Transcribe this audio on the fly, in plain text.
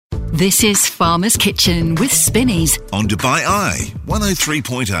This is Farmer's Kitchen with Spinneys on Dubai Eye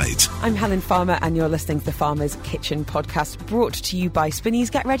 103.8. I'm Helen Farmer and you're listening to the Farmer's Kitchen podcast, brought to you by Spinneys.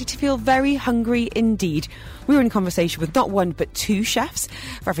 Get ready to feel very hungry indeed. We were in conversation with not one but two chefs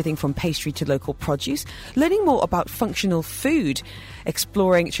for everything from pastry to local produce, learning more about functional food,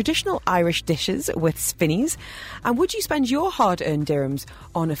 exploring traditional Irish dishes with Spinneys, and would you spend your hard-earned dirhams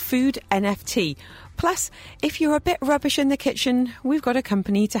on a food NFT? Plus, if you're a bit rubbish in the kitchen, we've got a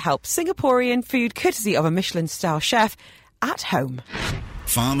company to help. Singaporean food courtesy of a Michelin-star chef at home.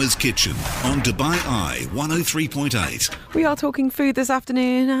 Farmer's Kitchen on Dubai Eye 103.8. We are talking food this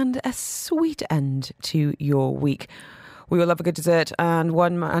afternoon and a sweet end to your week. We will love a good dessert, and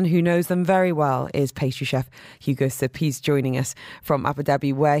one man who knows them very well is pastry chef Hugo Sipp. He's joining us from Abu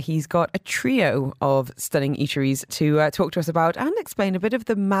Dhabi, where he's got a trio of stunning eateries to talk to us about and explain a bit of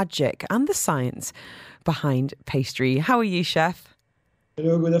the magic and the science behind pastry. How are you, chef?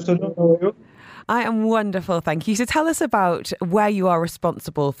 Hello, good afternoon. How are you? I am wonderful, thank you. So tell us about where you are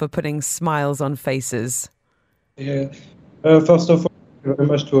responsible for putting smiles on faces. Yeah. First of all, thank you very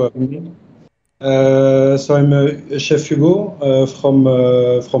much to having me. So I'm Chef Hugo from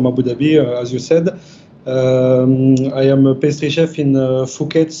Abu Dhabi, as you said. I am a pastry chef in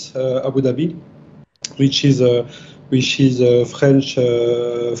Phuket, Abu Dhabi, which is a French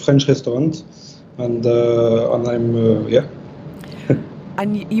restaurant, and I'm.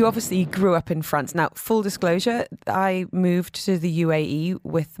 And you obviously grew up in France. Now, full disclosure, I moved to the UAE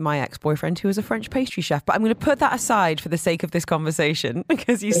with my ex-boyfriend who was a French pastry chef. But I'm going to put that aside for the sake of this conversation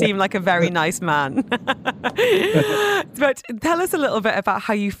because you seem like a very nice man. But tell us a little bit about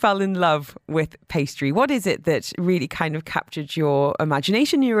how you fell in love with pastry. What is it that really kind of captured your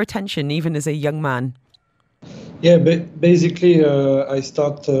imagination, your attention, even as a young man? Yeah, basically, I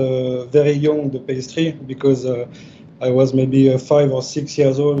start very young the pastry because I was maybe 5 or 6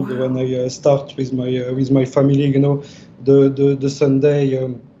 years old when I start with my family. You know, the Sunday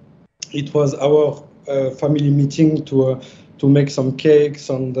it was our family meeting to make some cakes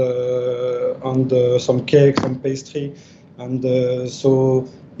and some cakes and pastry, and so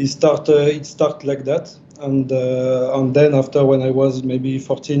it start like that. And then after, when I was maybe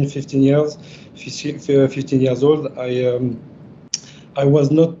 15 years old, I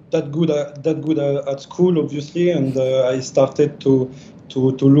was not that good at school, obviously, and I started to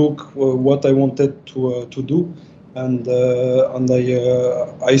look what I wanted to do, and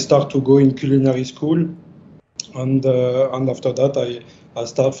I start to go in culinary school, and after that I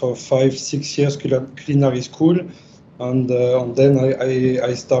start for 5-6 years culinary school. And then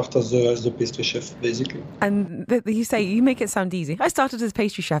I start as the pastry chef, basically. And you say, you make it sound easy. I started as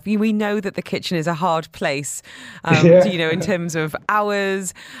pastry chef. We know that the kitchen is a hard place, in terms of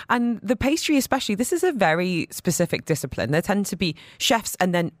hours. And the pastry especially, this is a very specific discipline. There tend to be chefs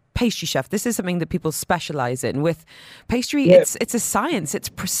and then pastry chef. This is something that people specialise in. With pastry, it's a science. It's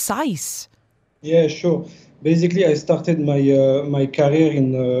precise. Yeah, sure. Basically, I started my career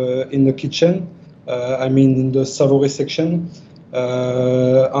in the kitchen. In the savory section,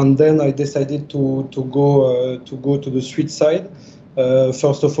 and then I decided to go to the sweet side.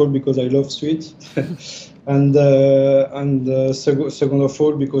 First of all, because I love sweet, and second of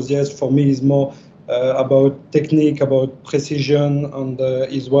all, because for me it's more about technique, about precision, and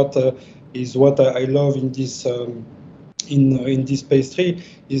is what I love in this. In this pastry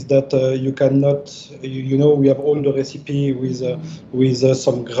is that you cannot, we have all the recipe with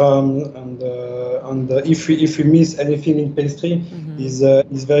some gram, and if we miss anything in pastry, is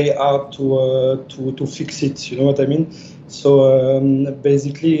very hard to fix it. You know what I mean? So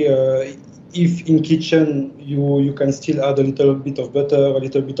basically, if in kitchen you can still add a little bit of butter, a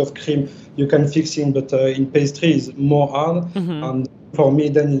little bit of cream, you can fix it, but in pastry is more hard, and for me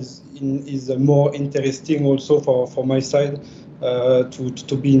then is more interesting also for my side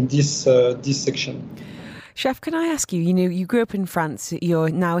to be in this section. Chef, can I ask you, you grew up in France, you're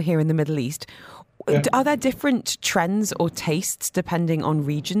now here in the Middle East. Yeah. Are there different trends or tastes depending on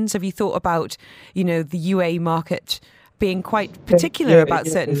regions? Have you thought about, the UAE market being quite particular about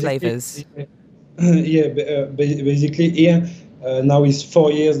certain flavours? Basically here, now it's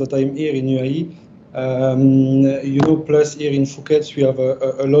 4 years that I'm here in UAE. Plus here in Phuket we have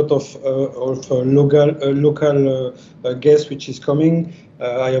a lot of local guests which is coming.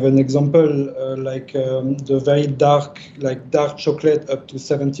 I have an example the very dark chocolate up to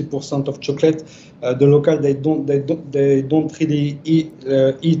 70% of chocolate. The local they don't really eat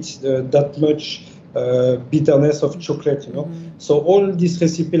that much bitterness of chocolate, So all this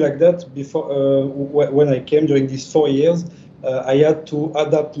recipe like that before when I came during these 4 years. I had to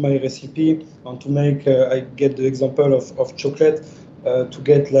adapt my recipe and to make, I get the example of chocolate.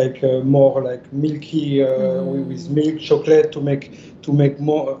 get like more like milky with milk chocolate to make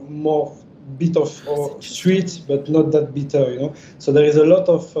more bit of sweet, but not that bitter, So there is a lot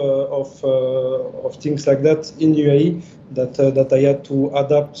of things like that in UAE that I had to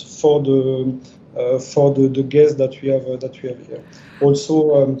adapt for the guests that we have here.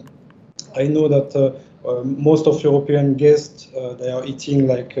 Also, I know that most of European guests they are eating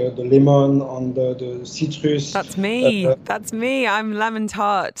like the lemon and the citrus. That's me. That's me. I'm lemon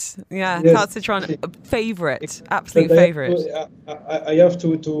tart. Yeah, yes, tart citron favourite. Absolute favourite. I have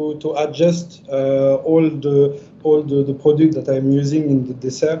to adjust all the product that I'm using in the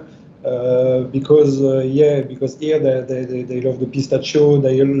dessert. Because here they love the pistachio,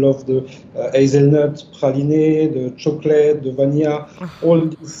 they love the hazelnut praline, the chocolate, the vanilla, all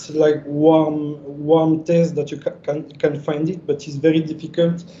this like warm taste that you can find it, but it's very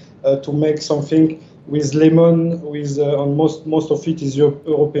difficult to make something with lemon. With and most of it is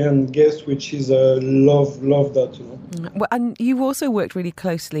European guest, which is love that. Well, and you also worked really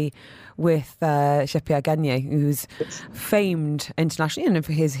closely with Chef Pierre Gagné, who's famed internationally and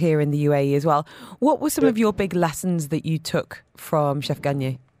for his here in the UAE as well. What were some of your big lessons that you took from Chef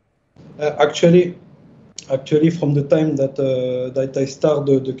Gagné? Actually, from the time that I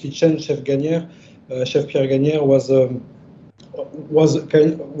started the kitchen, Chef Pierre Gagné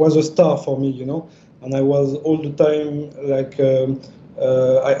was a star for me, And I was all the time like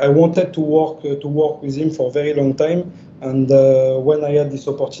I wanted to work with him for a very long time. And when I had this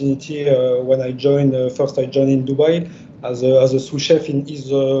opportunity, when I joined in Dubai as a sous chef in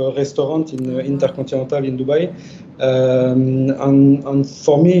his restaurant in Intercontinental in Dubai, and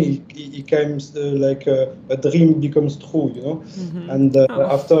for me, it came like a dream becomes true, And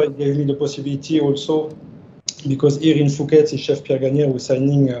after it gave me the possibility also, because here in Phuket, it's Chef Pierre Gagné who's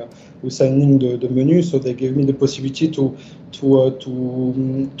signing the menu, so they gave me the possibility to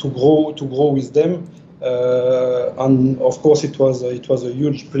grow with them. And of course, it was a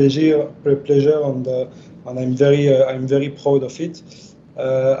huge pleasure, and I'm very proud of it.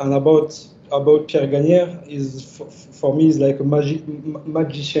 And about Pierre Gagné is for me is like a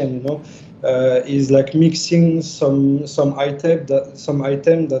magician, Is like mixing some item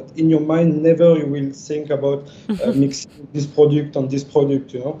that in your mind never you will think about mixing this product and this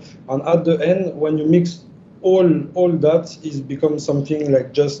product, And at the end, when you mix all that, is become something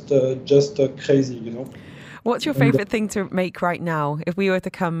like just crazy, What's your favourite thing to make right now? If we were to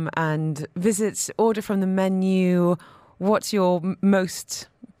come and visit, order from the menu, what's your most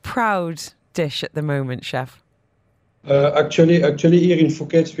proud dish at the moment, chef? Actually, here in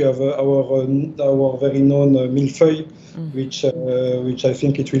Phuket, we have our very known millefeuille, which I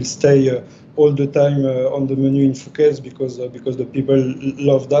think it will stay all the time on the menu in Phuket because the people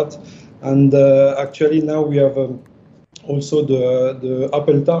love that. And actually now we have also the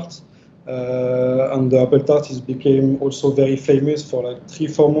apple tart. And the apple tart became also very famous for like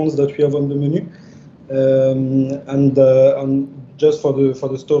 3-4 months that we have on the menu. And just for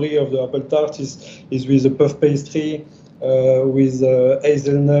the story of the apple tart is with a puff pastry with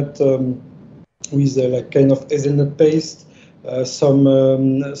hazelnut, with like kind of hazelnut paste, some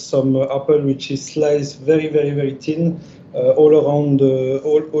apple which is sliced very very very thin all around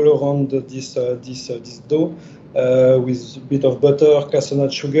this dough, with a bit of butter, cashew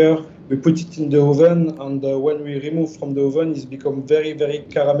sugar. We put it in the oven, and when we remove from the oven, it's become very, very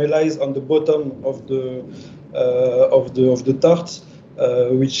caramelized on the bottom of the tart,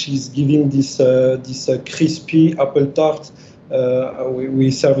 which is giving this crispy apple tart.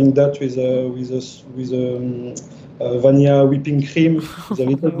 We're serving that with vanilla whipping cream, with a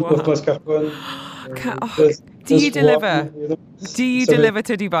little bit of mascarpone. Do you deliver? Do you deliver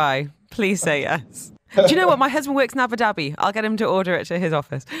to Dubai? Please say yes. Do you know what? My husband works in Abu Dhabi. I'll get him to order it to his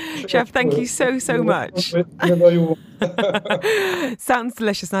office. Chef, thank you so much. Sounds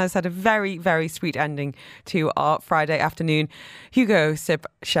delicious. Now, it's had a very, very sweet ending to our Friday afternoon. Hugo Sib,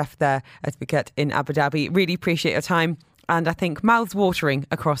 chef there at Phuket in Abu Dhabi. Really appreciate your time. And I think mouths watering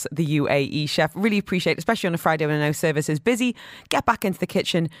across the UAE, chef. Really appreciate it, especially on a Friday when I know service is busy. Get back into the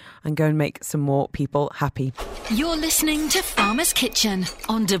kitchen and go and make some more people happy. You're listening to Farmer's Kitchen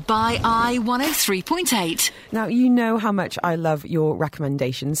on Dubai Eye 103.8. Now, you know how much I love your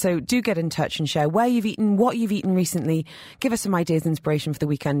recommendations, so do get in touch and share where you've eaten, what you've eaten recently. Give us some ideas and inspiration for the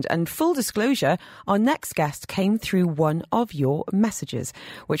weekend. And full disclosure, our next guest came through one of your messages,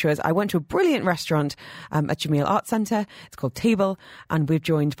 which was, I went to a brilliant restaurant at Jameel Arts Centre. It's called Table, and we're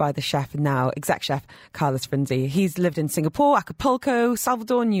joined by the chef now, exec chef Carlos Frinzi. He's lived in Singapore, Acapulco,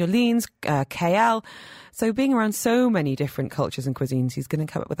 Salvador, New Orleans, KL. So being around so many different cultures and cuisines, he's going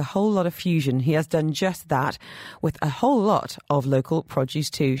to come up with a whole lot of fusion. He has done just that with a whole lot of local produce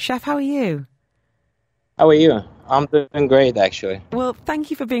too. Chef, how are you? How are you? I'm doing great, actually. Well,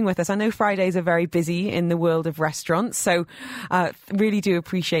 thank you for being with us. I know Fridays are very busy in the world of restaurants, so really do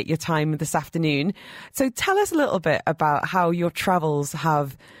appreciate your time this afternoon. So tell us a little bit about how your travels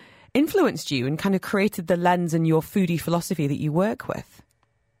have influenced you and kind of created the lens and your foodie philosophy that you work with.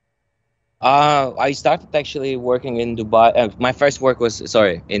 I started actually working in Dubai. My first work was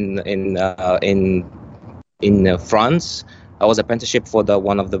in France. I was apprenticeship for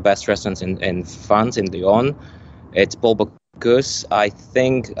one of the best restaurants in France, in Lyon. It's Paul Bocuse. I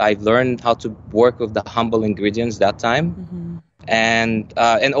think I learned how to work with the humble ingredients that time, and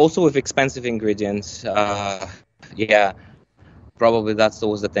also with expensive ingredients. Probably that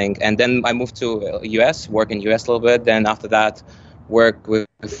was the thing. And then I moved to US, work in US a little bit. Then after that, work with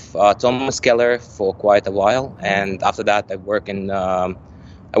Thomas Keller for quite a while. And after that, I went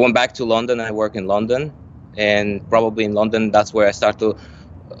back to London. I work in London. And probably in London, that's where I start to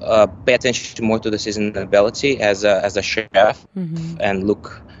pay attention more to the seasonality as a chef, and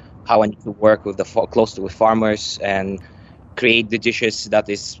look how I need to work with closely with farmers and create the dishes that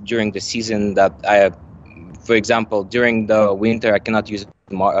is during the season. That I, for example, during the winter, I cannot use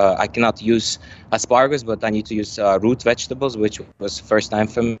asparagus, but I need to use root vegetables, which was first time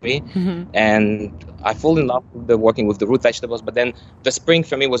for me. And I fall in love with working with the root vegetables. But then the spring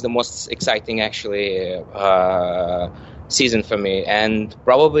for me was the most exciting, actually, season for me. And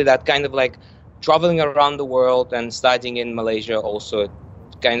probably that kind of like traveling around the world and studying in Malaysia also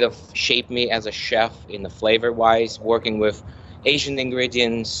kind of shaped me as a chef in the flavor-wise, working with Asian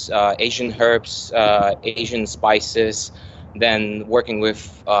ingredients, Asian herbs, Asian spices, then working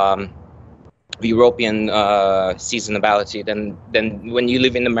with European seasonality. Then when you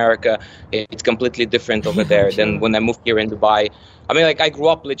live in America, it's completely different over there. Sure. Then when I moved here in Dubai, I mean, like I grew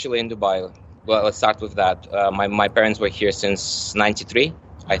up literally in Dubai. Well, let's start with that. My parents were here since 93,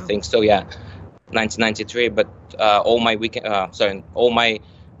 I think. So yeah, 1993. But all my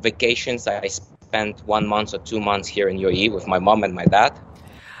vacations, I spent 1 month or 2 months here in UAE with my mom and my dad.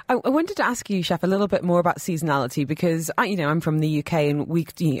 I wanted to ask you, Chef, a little bit more about seasonality because, I'm from the UK and we,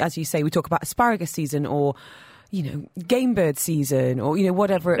 as you say, we talk about asparagus season or, game bird season or,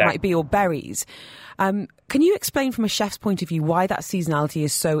 whatever it might be, or berries. Can you explain from a chef's point of view why that seasonality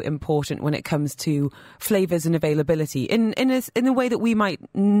is so important when it comes to flavours and availability in a way that we might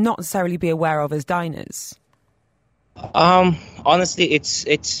not necessarily be aware of as diners? Honestly,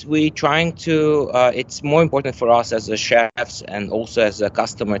 it's more important for us as a chefs and also as a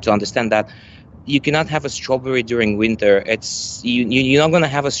customer to understand that you cannot have a strawberry during winter. You're not going to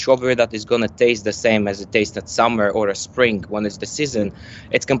have a strawberry that is going to taste the same as it tastes at summer or a spring when it's the season.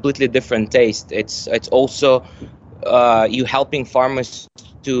 It's completely different taste. It's also you helping farmers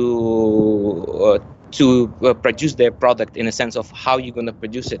to produce their product in a sense of how you're going to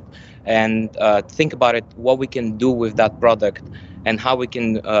produce it and think about it, what we can do with that product and how we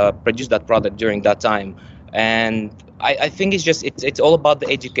can produce that product during that time. And I think it's all about the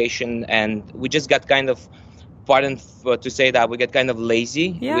education, and we just got kind of, to say that we get kind of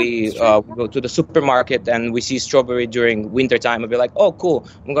lazy. Yeah, we go to the supermarket and we see strawberry during wintertime and be like, oh, cool,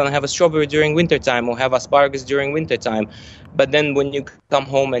 I'm going to have a strawberry during wintertime or have asparagus during wintertime. But then when you come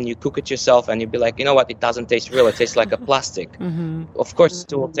home and you cook it yourself and you be like, you know what, it doesn't taste real, it tastes like a plastic. Of course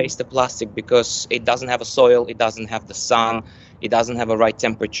it will taste the plastic because it doesn't have a soil, it doesn't have the sun, it doesn't have a right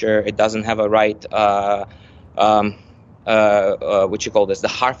temperature, it doesn't have a right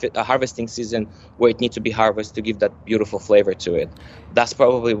the harvesting season where it needs to be harvested to give that beautiful flavor to it. That's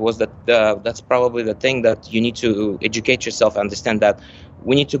probably the thing that you need to educate yourself, understand that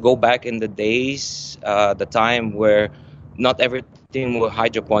we need to go back in the days, the time where not everything were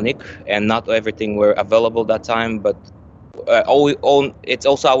hydroponic and not everything were available that time, but it's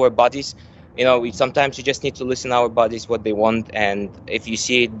also our bodies. Sometimes you just need to listen to our bodies, what they want, and if you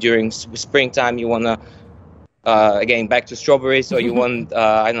see it during springtime, you want to again, back to strawberries, or you want,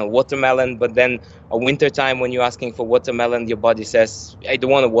 watermelon, but then a winter time when you're asking for watermelon, your body says, I don't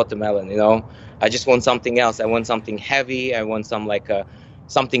want a watermelon, I just want something else. I want something heavy. I want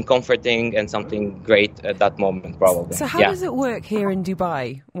something comforting and something great at that moment, probably. So how does it work here in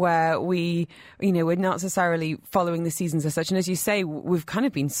Dubai, where we're not necessarily following the seasons as such? And as you say, we've kind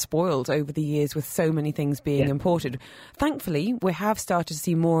of been spoiled over the years with so many things being imported. Thankfully, we have started to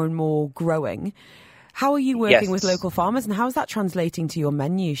see more and more growing. How are you working with local farmers, and how is that translating to your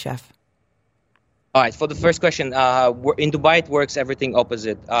menu, Chef? All right, for the first question, in Dubai it works everything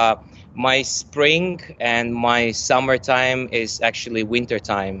opposite. My spring and my summertime is actually winter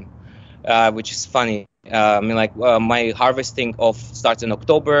time, which is funny. My harvesting starts in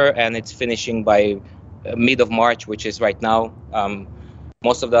October and it's finishing by mid of March, which is right now.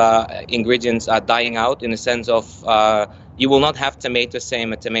 Most of the ingredients are dying out in the sense of you will not have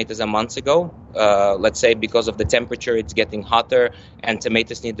same tomatoes a month ago. Let's say because of the temperature, it's getting hotter and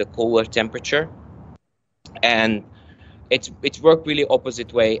tomatoes need the cooler temperature. And it's worked really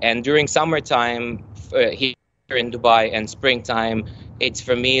opposite way. And during summertime here in Dubai and springtime, it's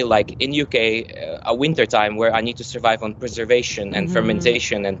for me like in UK a winter time where I need to survive on preservation and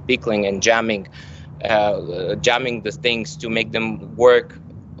fermentation and pickling and jamming the things to make them work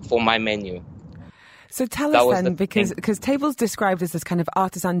for my menu. So tell us then, because Table's described as this kind of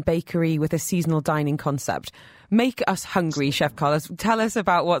artisan bakery with a seasonal dining concept. Make us hungry, Chef Carlos. Tell us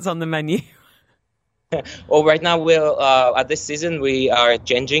about what's on the menu. Well, right now at this season we are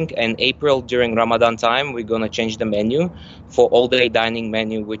changing. In April during Ramadan time, we're gonna change the menu for all-day dining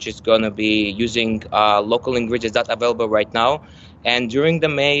menu, which is gonna be using local ingredients that are available right now. And during the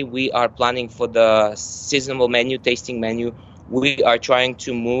May, we are planning for the seasonal menu, tasting menu. We are trying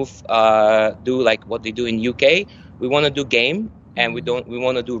to do like what they do in UK. We want to do game, and we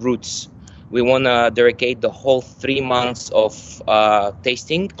want to do roots. We want to dedicate the whole 3 months of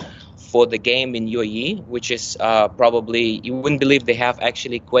tasting for the game in UAE, which is probably, you wouldn't believe they have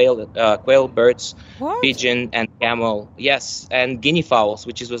actually quail birds, pigeon and camel. Yes, and guinea fowls,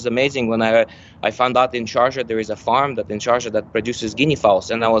 which was amazing when I found out in Sharjah there is a farm in Sharjah that produces guinea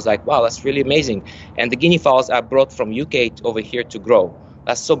fowls. And I was like, wow, that's really amazing. And the guinea fowls are brought from UK over here to grow.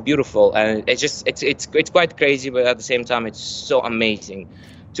 That's so beautiful. And it's quite crazy, but at the same time, it's so amazing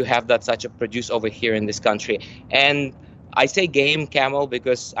to have that such a produce over here in this country. And I say game camel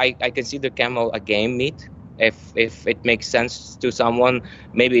because I consider camel a game meat. If it makes sense to someone,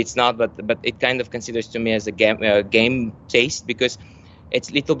 maybe it's not, but it kind of considers to me as a game taste because it's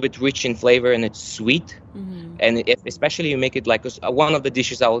a little bit rich in flavor and it's sweet. And especially you make it like one of the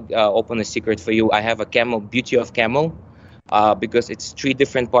dishes. I'll open a secret for you. I have a camel, beauty of camel, because it's 3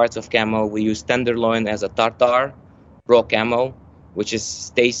 different parts of camel. We use tenderloin as a tartar, raw camel, which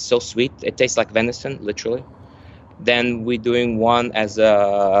tastes so sweet. It tastes like venison, literally. Then we're doing one as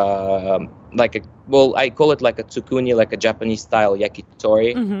I call it like a tsukuni, like a Japanese style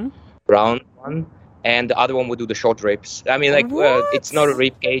yakitori, round one. And the other one we do the short ribs. I mean, it's not a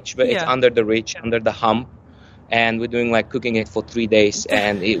rib cage, but it's under the ridge, under the hump. And we're doing cooking it for 3 days.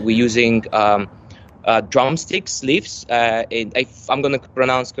 And we're using drumsticks, leaves. I'm going to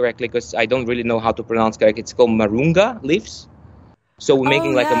pronounce correctly because I don't really know how to pronounce correctly. It's called marunga leaves. So we're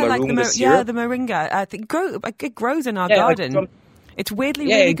making a moringa syrup. Yeah, the moringa. I think it grows in our garden. It's weirdly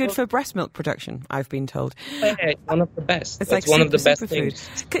really good for breast milk production, I've been told. Yeah, it's one of the best. It's one of the best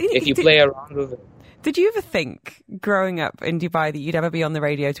things if you play around with it. Did you ever think, growing up in Dubai, that you'd ever be on the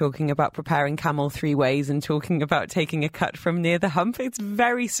radio talking about preparing camel 3 ways and talking about taking a cut from near the hump? It's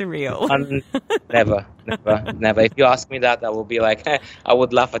very surreal. Never. If you ask me that, I will be like, I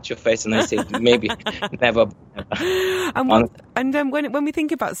would laugh at your face and I say, maybe, never. And then when we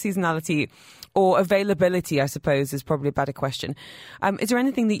think about seasonality or availability, I suppose, is probably a better question. Is there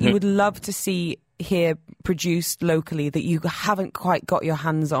anything that you would love to see here produced locally that you haven't quite got your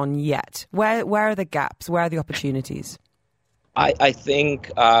hands on yet? Where are the gaps? Where are the opportunities? I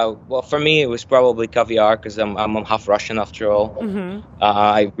think, for me, it was probably caviar because I'm half Russian after all.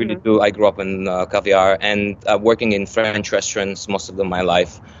 I really do. I grew up in caviar and working in French restaurants most of my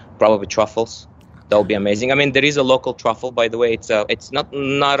life. Probably truffles. That would be amazing. I mean, there is a local truffle, by the way. It's not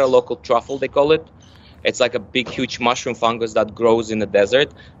a local truffle, they call it. It's like a big, huge mushroom fungus that grows in the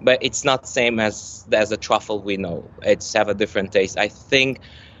desert, but it's not the same as a truffle we know. It's have a different taste. I think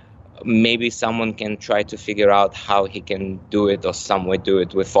maybe someone can try to figure out how he can do it or some way do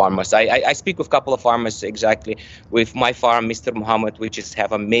it with farmers. I speak with a couple of farmers exactly. With my farm, Mr. Muhammad, which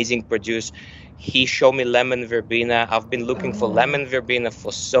have amazing produce. He showed me lemon verbena. I've been looking for lemon verbena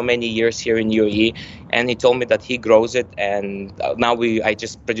for so many years here in UAE, and he told me that he grows it, and now I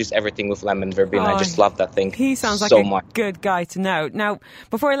just produce everything with lemon verbena. I just love that thing. He sounds like a good guy to know. Now,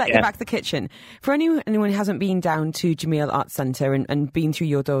 before I let you back to the kitchen, for anyone who hasn't been down to Jameel Arts Centre and been through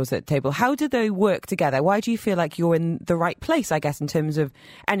your doors at Table, how do they work together? Why do you feel like you're in the right place, I guess, in terms of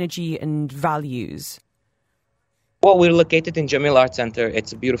energy and values? Well, we're located in Jameel Arts Centre.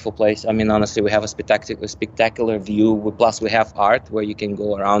 It's a beautiful place. I mean, honestly, we have a spectacular view. Plus, we have art where you can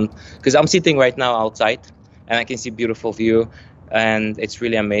go around. Because I'm sitting right now outside, and I can see beautiful view, and it's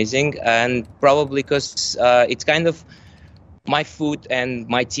really amazing. And probably because it's kind of my food and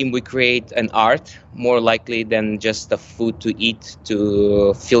my team, we create an art more likely than just a food to eat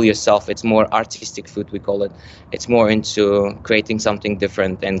to fill yourself. It's more artistic food, we call it. It's more into creating something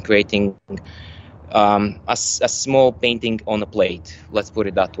different and creating a small painting on a plate. Let's put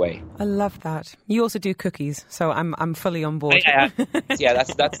it that way. I love that. You also do cookies, so I'm fully on board. Yeah,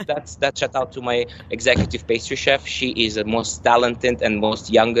 that's shout out to my executive pastry chef. She is the most talented and most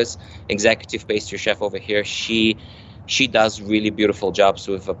youngest executive pastry chef over here. She does really beautiful jobs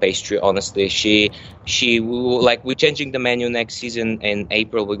with a pastry. Honestly, we're changing the menu next season in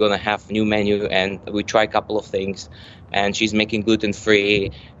April. We're gonna have a new menu, and we try a couple of things. And she's making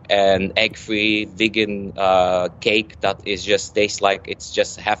gluten-free and egg-free vegan cake that is just tastes like it's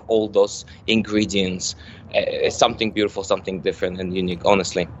just have all those ingredients. It's something beautiful, something different and unique,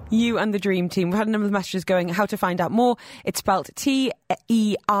 honestly. You and the Dream Team. We've had a number of messages going, how to find out more. It's spelled Teible.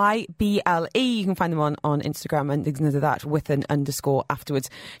 You can find them on Instagram and things like that with an underscore afterwards.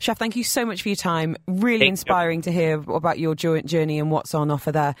 Chef, thank you so much for your time. Really inspiring to hear about your journey and what's on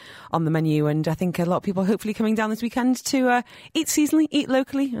offer there on the menu. And I think a lot of people hopefully coming down this weekend to eat seasonally, eat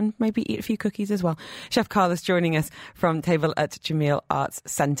locally, and maybe eat a few cookies as well. Chef Carlos joining us from Teible at Jameel Arts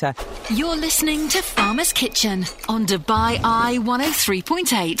Centre. You're listening to Farmer's Kitchen on Dubai Eye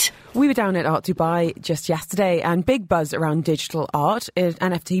 103.8. We were down at Art Dubai just yesterday, and big buzz around digital art,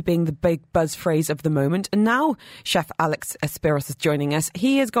 NFT being the big buzz phrase of the moment. And now Chef Alex Espiros is joining us.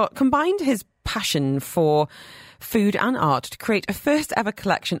 He has combined his passion for food and art to create a first ever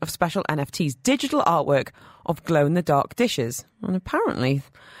collection of special NFTs, digital artwork of glow-in-the-dark dishes. And apparently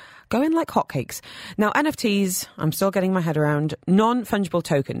going like hotcakes. Now, NFTs, I'm still getting my head around, non-fungible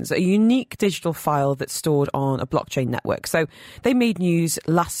tokens, a unique digital file that's stored on a blockchain network. So they made news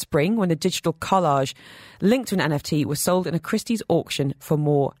last spring when a digital collage linked to an NFT was sold in a Christie's auction for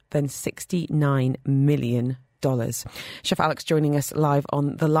more than $69 million. Chef Alex joining us live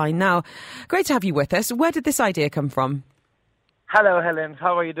on the line now. Great to have you with us. Where did this idea come from? Hello, Helen.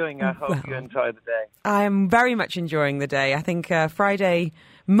 How are you doing? I hope you enjoy the day. I am very much enjoying the day. I think Friday,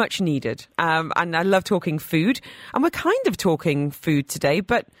 much needed. And I love talking food. And we're kind of talking food today,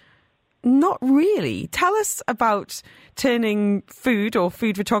 but not really. Tell us about turning food or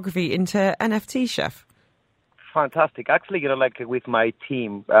food photography into NFT, Chef. Fantastic. Actually, like with my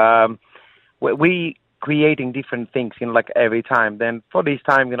team, we creating different things, every time. Then for this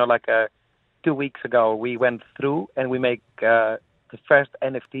time, 2 weeks ago, we went through and we make the first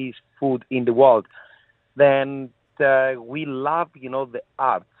NFTs food in the world. Then we love, the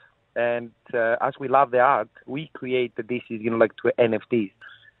art. And as we love the art, we create the dishes, to NFTs.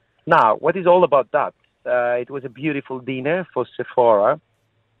 Now, what is all about that? It was a beautiful dinner for Sephora.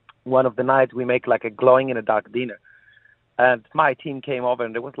 One of the nights we make like a glowing-in-the-dark dinner. And my team came over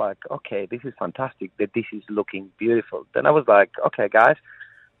and it was like, okay, this is fantastic. The dish is looking beautiful. Then I was like, okay, guys,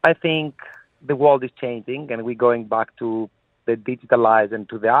 I think the world is changing and we're going back to the digitalized and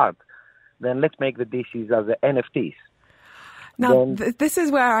to the art. Then let's make the dishes as the NFTs. Now, this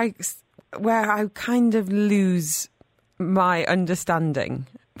is where I kind of lose my understanding.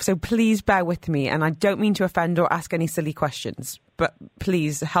 So please bear with me, and I don't mean to offend or ask any silly questions, but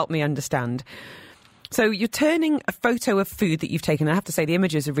please help me understand. So you're turning a photo of food that you've taken. I have to say the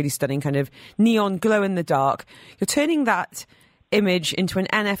images are really stunning, kind of neon glow in the dark. You're turning that image into an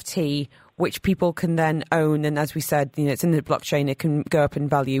NFT, which people can then own. And as we said, it's in the blockchain. It can go up in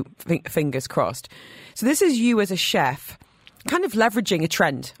value, fingers crossed. So this is you as a chef kind of leveraging a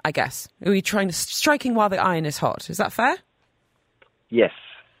trend, I guess. Are you striking while the iron is hot? Is that fair? Yes.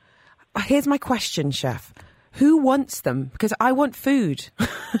 Here's my question, Chef. Who wants them? Because I want food.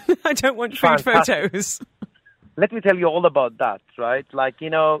 I don't want food photos. Let me tell you all about that, right?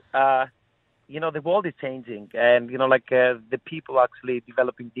 The world is changing and, the people actually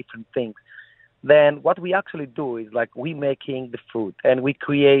developing different things. Then what we actually do is we making the food and we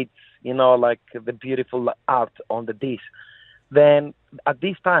create, the beautiful art on the dish. Then at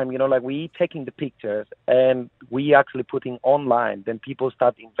this time, we taking the pictures and we actually putting online, then people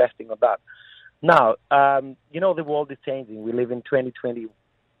start investing on that. Now, the world is changing. We live in 2022,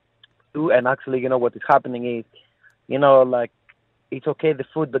 and actually, what is happening is, it's okay, the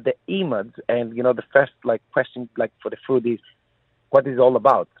food, but the image and, the first, question, for the food is, what is it all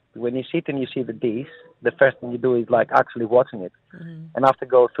about? When you sit and you see the dish, the first thing you do is, actually watching it. Mm-hmm. And after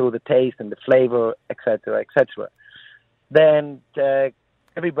go through the taste and the flavor, etc., etc. Then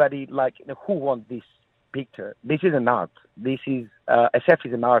everybody, who wants this picture? This is an art. This is, a chef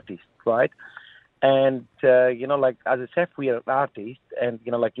is an artist, right? And, as a chef, we are artists and,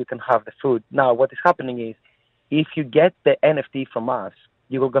 you can have the food. Now, what is happening is if you get the NFT from us,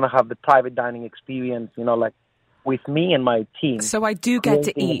 you're going to have the private dining experience, with me and my team. So I do get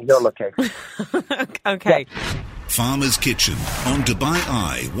to eat. Your location. Okay. Yeah. Farmer's Kitchen on Dubai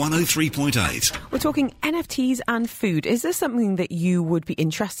Eye 103.8. We're talking NFTs and food. Is this something that you would be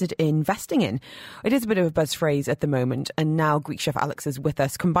interested in investing in? It is a bit of a buzz phrase at the moment, and now Greek chef Alex is with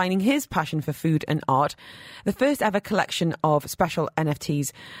us, combining his passion for food and art. The first ever collection of special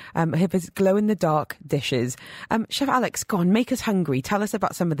NFTs, his glow-in-the-dark dishes. Chef Alex, go on, make us hungry. Tell us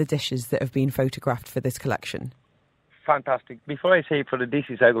about some of the dishes that have been photographed for this collection. Fantastic. Before I say for the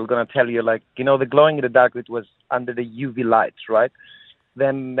dishes, I was going to tell you, the glowing in the dark, it was under the UV lights, right?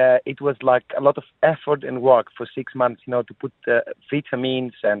 Then it was like a lot of effort and work for 6 months, to put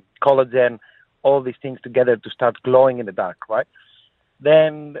vitamins and collagen, all these things together to start glowing in the dark, right?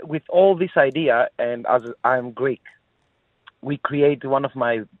 Then with all this idea, and as I'm Greek, we create one of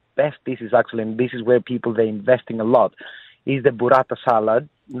my best dishes, actually, and this is where they're investing a lot, is the burrata salad,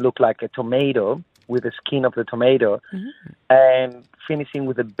 look like a tomato, with the skin of the tomato, and finishing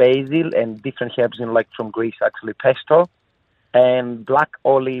with the basil and different herbs, from Greece, actually pesto, and black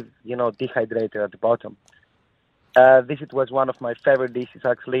olive, dehydrated at the bottom. This was one of my favorite dishes,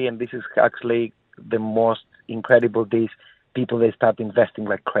 actually, and this is actually the most incredible dish. People, they start investing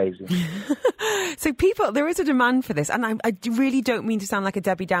like crazy. So there is a demand for this, and I really don't mean to sound like a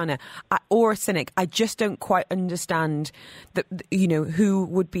Debbie Downer or a cynic. I just don't quite understand who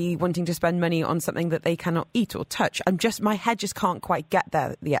would be wanting to spend money on something that they cannot eat or touch. My head just can't quite get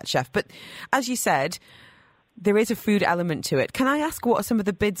there yet, Chef. But as you said, there is a food element to it. Can I ask what some of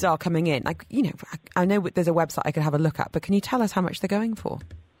the bids are coming in? I know there's a website I could have a look at, but can you tell us how much they're going for?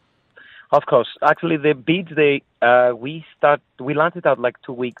 Of course. Actually, the bids, we launched it out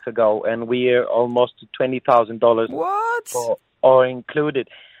 2 weeks ago, and we're almost $20,000. What? Or included.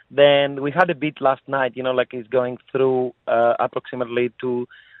 Then we had a bid last night, it's going through approximately to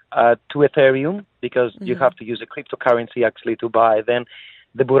Ethereum, because you have to use a cryptocurrency actually to buy. Then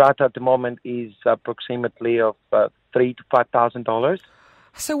the burrata at the moment is approximately of $3,000 to $5,000.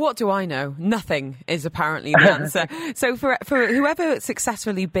 So what do I know? Nothing is apparently the answer. So for whoever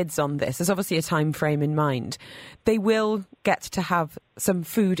successfully bids on this, there's obviously a time frame in mind. They will get to have some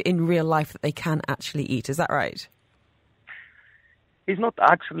food in real life that they can actually eat. Is that right? It's not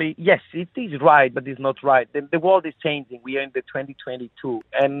actually, yes, it is right, but it's not right. The world is changing. We are in the 2022.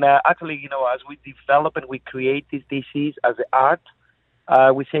 And actually, as we develop and we create these dishes as art,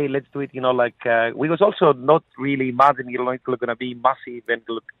 we say, let's do it, we was also not really imagining, it's going to be massive and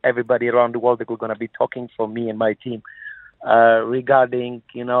everybody around the world that we're going to be talking for me and my team regarding,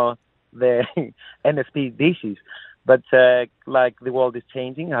 the NFT dishes. But the world is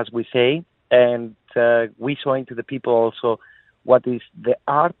changing, as we say, and we showing to the people also what is the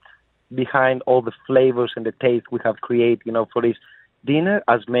art behind all the flavors and the taste we have created, for this dinner,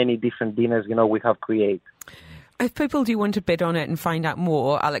 as many different dinners, we have created. If people do want to bid on it and find out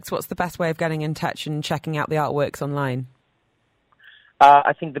more, Alex, what's the best way of getting in touch and checking out the artworks online?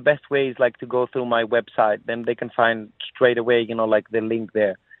 I think the best way is to go through my website. Then they can find straight away, the link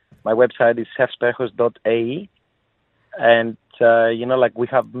there. My website is chefspechos.ae. And, we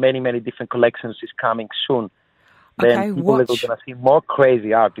have many, many different collections is coming soon. Then people are going to see more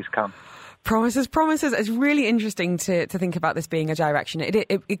crazy art is coming. Promises. It's really interesting to think about this being a direction.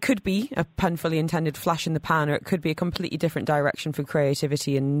 It could be a pun fully intended flash in the pan, or it could be a completely different direction for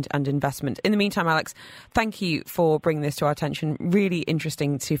creativity and investment. In the meantime, Alex, thank you for bringing this to our attention. Really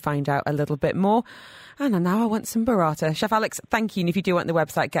interesting to find out a little bit more. And now I want some burrata. Chef Alex, thank you. And if you do want the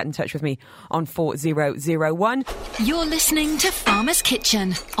website, get in touch with me on 4001. You're listening to Farmer's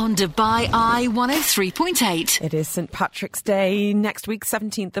Kitchen on Dubai Eye 103.8. It is St. Patrick's Day next week,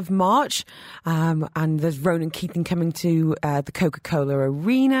 17th of March. And there's Ronan Keating coming to the Coca-Cola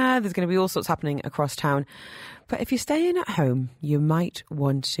Arena. There's going to be all sorts happening across town. But if you're staying at home, you might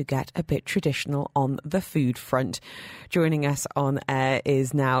want to get a bit traditional on the food front. Joining us on air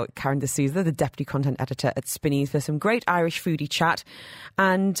is now Karen D'Souza, the Deputy Content Editor at Spinneys, for some great Irish foodie chat.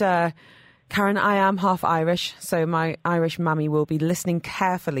 And Karen, I am half Irish, so my Irish mammy will be listening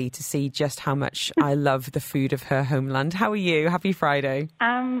carefully to see just how much I love the food of her homeland. How are you? Happy Friday.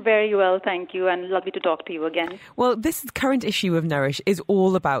 I'm very well, thank you, and lovely to talk to you again. Well, this current issue of Nourish is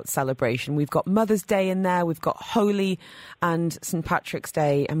all about celebration. We've got Mother's Day in there, we've got Holy and St. Patrick's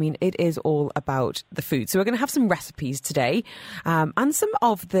Day. I mean, it is all about the food. So we're going to have some recipes today and some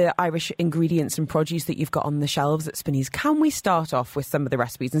of the Irish ingredients and produce that you've got on the shelves at Spinneys. Can we start off with some of the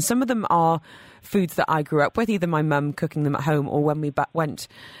recipes? And some of them are foods that I grew up with, either my mum cooking them at home or when we went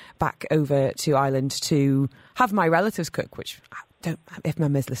back over to Ireland to have my relatives cook, which if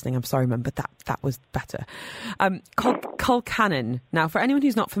Mum is listening, I'm sorry, Mum, but that was better. Colcannon. Now, for anyone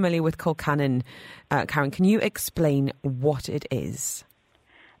who's not familiar with Colcannon, Karen, can you explain what it is?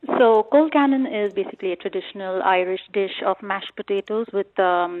 So colcannon is basically a traditional Irish dish of mashed potatoes with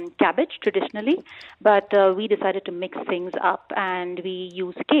cabbage traditionally, but we decided to mix things up and we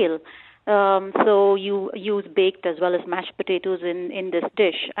use kale. So you use baked as well as mashed potatoes in this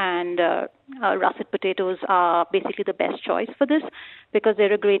dish, and russet potatoes are basically the best choice for this because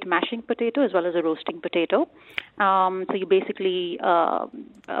they're a great mashing potato as well as a roasting potato. So you basically boil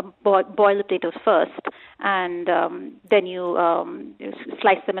the potatoes first, and then you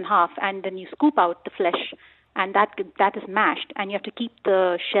slice them in half, and then you scoop out the flesh. And that is mashed, and you have to keep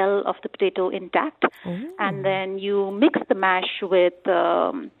the shell of the potato intact. Ooh. And then you mix the mash with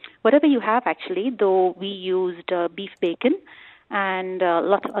whatever you have, actually, though we used beef bacon and a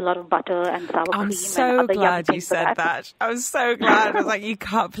lot of butter and sour cream. I'm so glad you said that. I was so glad. I was like, you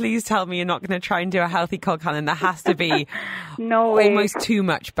can't, please tell me you're not going to try and do a healthy colcannon. There has to be almost too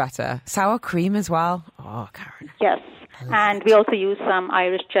much butter. Sour cream as well. Oh, Karen. Yes. And we also use some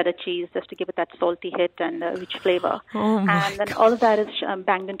Irish cheddar cheese just to give it that salty hit and rich flavor. Oh my and then God. all of that is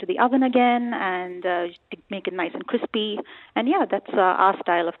banged into the oven again and to make it nice and crispy. And yeah, that's our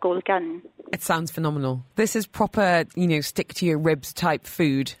style of colcannon. It sounds phenomenal. This is proper, stick to your ribs type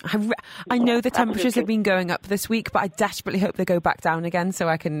food. I know the temperatures have been going up this week, but I desperately hope they go back down again so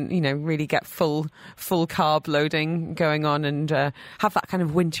I can, really get full carb loading going on and have that kind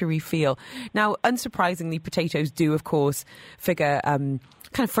of wintry feel. Now, unsurprisingly, potatoes do, of course, figure kind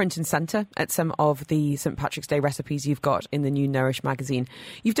of front and centre at some of the St. Patrick's Day recipes you've got in the new Nourish magazine.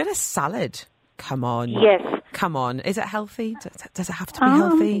 You've done a salad. Come on. Yes. Come on. Is it healthy? Does it have to be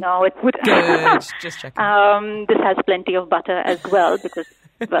healthy? No, it would. Good. Just checking. This has plenty of butter as well because,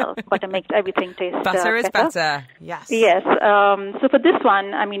 butter makes everything taste Butter is better. Yes. Yes. So for this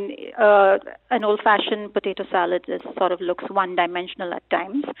one, an old-fashioned potato salad sort of looks one-dimensional at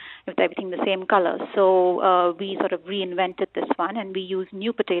times with everything the same color. So we sort of reinvented this one and we use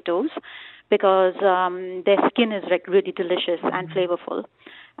new potatoes because their skin is really delicious and flavorful.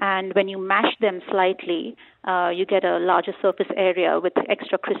 And when you mash them slightly, you get a larger surface area with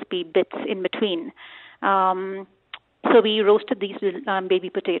extra crispy bits in between. So we roasted these baby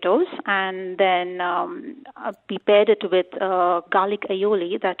potatoes, and then we paired it with garlic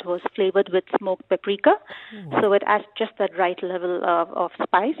aioli that was flavored with smoked paprika. So it adds just that right level of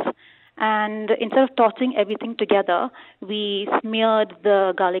spice. And instead of tossing everything together, we smeared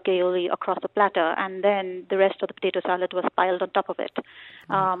the garlic aioli across the platter, and then the rest of the potato salad was piled on top of it.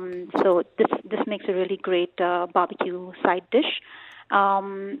 So this makes a really great barbecue side dish.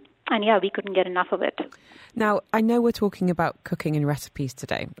 And yeah, we couldn't get enough of it. Now, I know we're talking about cooking and recipes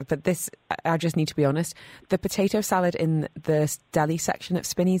today, but this, I just need to be honest, the potato salad in the deli section at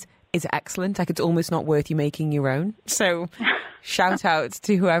Spinneys is excellent. Like, it's almost not worth you making your own. So shout out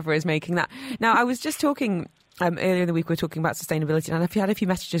to whoever is making that. Now, I was just talking earlier in the week, we were talking about sustainability, and I've had a few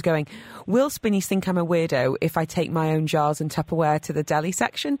messages going, will Spinneys think I'm a weirdo if I take my own jars and Tupperware to the deli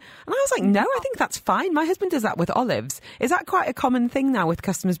section? And I was like, no, I think that's fine. My husband does that with olives. Is that quite a common thing now with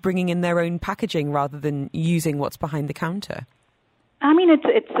customers bringing in their own packaging rather than using what's behind the counter? I mean,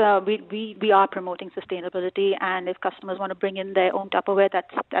 we are promoting sustainability, and if customers want to bring in their own Tupperware,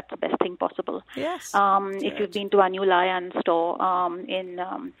 that's the best thing possible. Yes. If you've been to our new Lion store in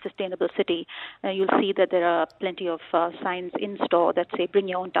Sustainable City, you'll see that there are plenty of signs in store that say "Bring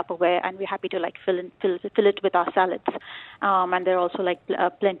your own Tupperware," and we're happy to fill it with our salads. And there are also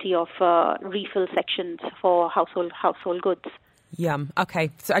plenty of refill sections for household goods. Yum. Okay,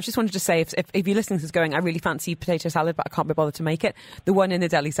 so I just wanted to say, if you're listening to this going, I really fancy potato salad, but I can't be bothered to make it, the one in the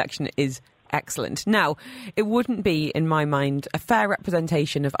deli section is excellent. Now, it wouldn't be, in my mind, a fair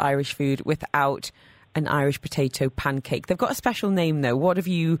representation of Irish food without an Irish potato pancake. They've got a special name, though.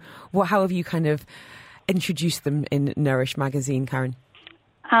 How have you kind of introduced them in Nourish magazine, Karen?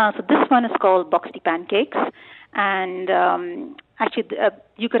 So this one is called Boxty Pancakes, and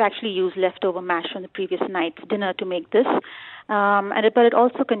you could actually use leftover mash from the previous night's dinner to make this. But it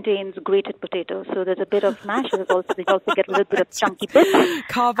also contains grated potatoes, so there's a bit of mash. They also get a little bit of chunky bits.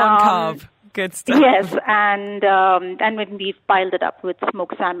 Carb on carb, good stuff. Yes, and when we've piled it up with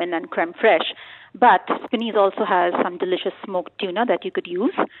smoked salmon and creme fraiche. But Spinneys also has some delicious smoked tuna that you could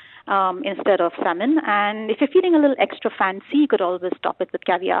use instead of salmon. And if you're feeling a little extra fancy, you could always top it with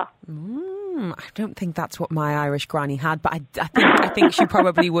caviar. I don't think that's what my Irish granny had, but I think she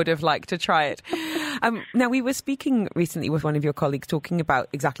probably would have liked to try it. Now, we were speaking recently with one of your colleagues talking about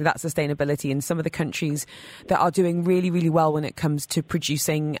exactly that sustainability in some of the countries that are doing really, really well when it comes to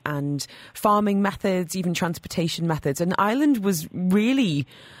producing and farming methods, even transportation methods. And Ireland was really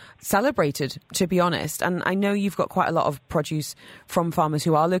celebrated, to be honest. And I know you've got quite a lot of produce from farmers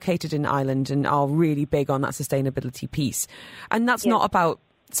who are located in Ireland and are really big on that sustainability piece. And that's not about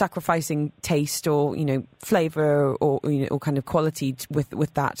sacrificing taste or, flavour or kind of quality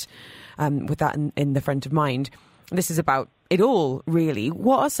with that in the front of mind. This is about it all, really.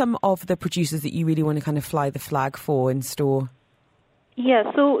 What are some of the producers that you really want to kind of fly the flag for in store?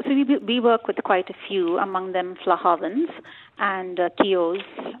 Yeah, so we work with quite a few, among them Flahavans and Keogh's,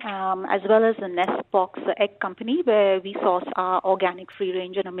 as well as the Nestbox Egg Company, where we source our organic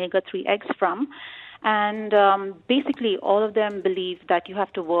free-range and omega-3 eggs from. And basically, all of them believe that you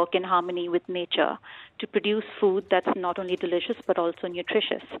have to work in harmony with nature to produce food that's not only delicious but also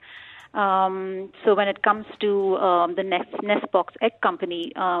nutritious. So when it comes to the Nestbox Egg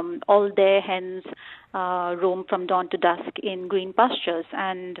Company, all their hens roam from dawn to dusk in green pastures,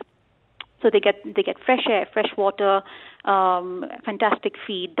 and so they get fresh air, fresh water, fantastic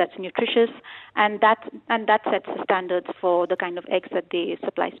feed that's nutritious, and that sets the standards for the kind of eggs that they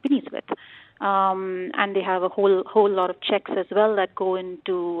supply Spinneys with. And they have a whole lot of checks as well that go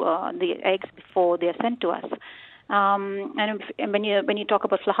into the eggs before they are sent to us. And when you talk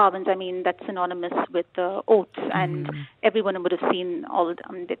about Flahavans, I mean that's synonymous with oats, and everyone would have seen all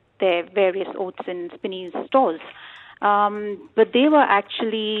their various oats in Spinneys stores. But they were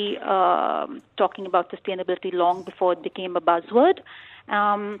actually talking about sustainability long before it became a buzzword.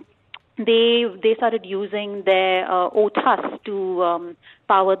 They started using their oat husk to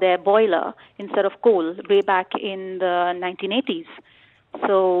power their boiler instead of coal way back in the 1980s.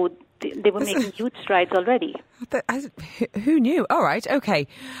 So they were making huge strides already. Who knew? All right, okay.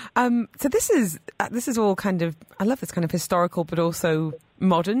 So this is all kind of, I love this kind of historical, but also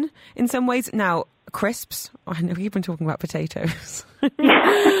modern in some ways. Now, crisps. I know you've been talking about potatoes,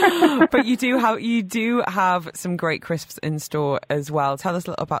 but you do have some great crisps in store as well. Tell us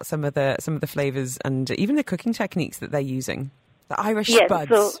a little about some of the flavors and even the cooking techniques that they're using. The Irish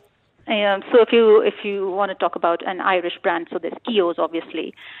spuds. So if you want to talk about an Irish brand, so there's Keogh's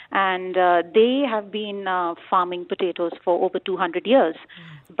obviously, and they have been farming potatoes for over 200 years.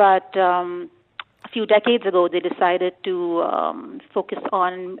 But a few decades ago, they decided to focus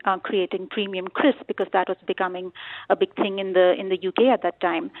on creating premium crisps because that was becoming a big thing in the UK at that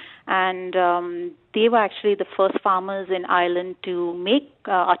time. And they were actually the first farmers in Ireland to make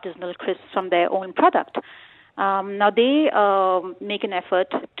artisanal crisps from their own product. Now they make an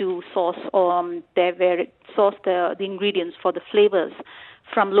effort to source the ingredients for the flavors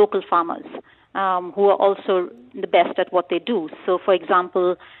from local farmers who are also the best at what they do. So, for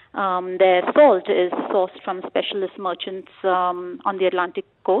example, their salt is sourced from specialist merchants on the Atlantic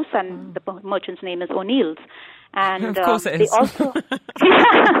coast, and the merchant's name is O'Neill's. And of course it is.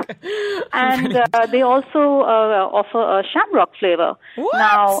 They also offer a shamrock flavor. What?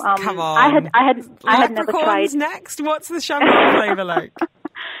 Now, come on! I had never tried. Next, what's the shamrock flavor like?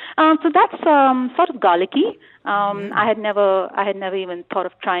 So that's sort of garlicky. I had never even thought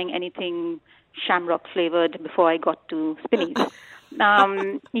of trying anything shamrock flavored before I got to Spinneys. So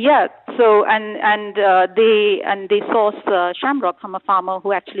they source shamrock from a farmer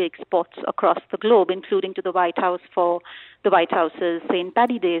who actually exports across the globe, including to the White House for the White House's St.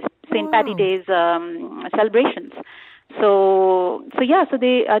 Paddy Day celebrations. So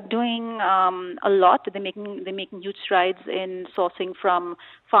they are doing a lot. They're making huge strides in sourcing from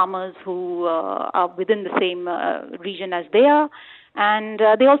farmers who are within the same region as they are. And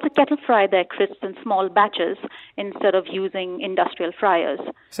they also kettle fry their crisps in small batches instead of using industrial fryers.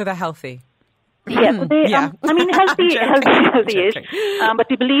 So they're healthy. Yeah, so they, healthy-ish. But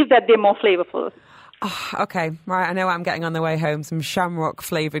we believe that they're more flavorful. Oh, okay, right. I know what I'm getting on the way home. Some shamrock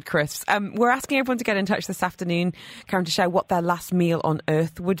flavoured crisps. We're asking everyone to get in touch this afternoon, Karen, to share what their last meal on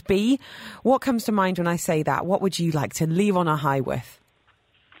earth would be. What comes to mind when I say that? What would you like to leave on a high with?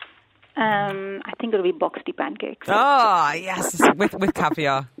 I think it'll be boxty pancakes. Oh, yes, with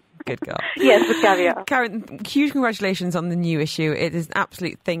caviar. Good girl. Yes, with caviar. Karen, huge congratulations on the new issue. It is an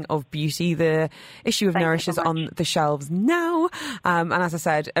absolute thing of beauty. The issue of Nourish is on the shelves now. And as I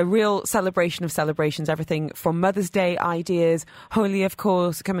said, a real celebration of celebrations, everything from Mother's Day ideas, Holy, of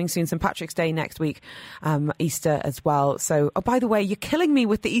course, coming soon, St. Patrick's Day next week, Easter as well. So, oh, by the way, you're killing me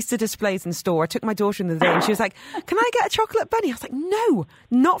with the Easter displays in store. I took my daughter in the day and she was like, can I get a chocolate bunny? I was like, no,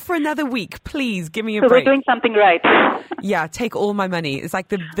 not for another week. Please, give me a break. So we're doing something right. Yeah, take all my money. It's like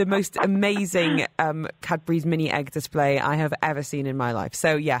the most amazing Cadbury's mini egg display I have ever seen in my life.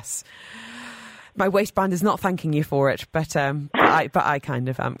 So yes, My waistband is not thanking you for it, but I kind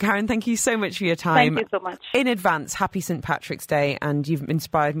of am. Karen, thank you so much for your time. Thank you so much. In advance, happy St. Patrick's Day, and you've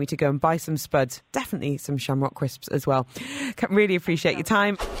inspired me to go and buy some spuds, definitely some Shamrock crisps as well. Really appreciate your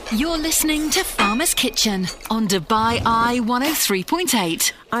time. You're listening to Farmer's Kitchen on Dubai Eye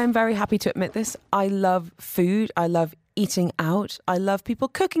 103.8. I am very happy to admit this. I love food. I love eating out. I love people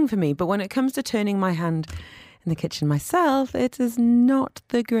cooking for me. But when it comes to turning my hand in the kitchen myself, it is not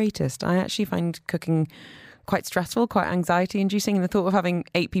the greatest. I actually find cooking quite stressful, quite anxiety-inducing, and the thought of having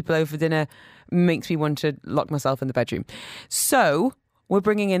 8 people over for dinner makes me want to lock myself in the bedroom. So we're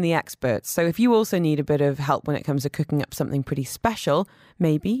bringing in the experts. So if you also need a bit of help when it comes to cooking up something pretty special,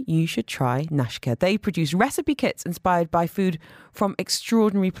 maybe you should try Nashka. They produce recipe kits inspired by food from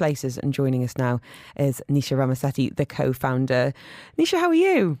extraordinary places. And joining us now is Nisha Ramasetti, the co-founder. Nisha, how are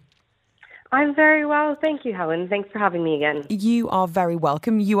you? I'm very well, thank you, Helen. Thanks for having me again. You are very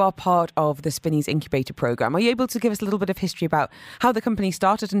welcome. You are part of the Spinneys Incubator Programme. Are you able to give us a little bit of history about how the company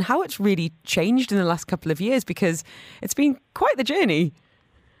started and how it's really changed in the last couple of years? Because it's been quite the journey.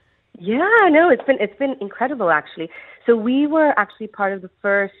 Yeah, no, it's been incredible, actually. So we were actually part of the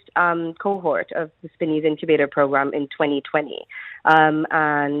first cohort of the Spinneys Incubator Programme in 2020.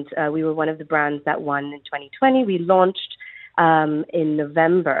 And we were one of the brands that won in 2020. We launched in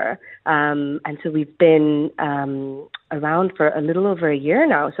November. And so we've been around for a little over a year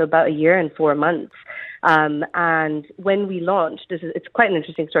now, so about a year and 4 months. And when we launched, it's quite an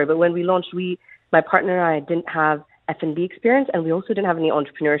interesting story, but when we launched, my partner and I didn't have F&B experience, and we also didn't have any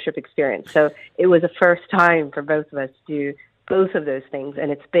entrepreneurship experience. So it was a first time for both of us to do both of those things.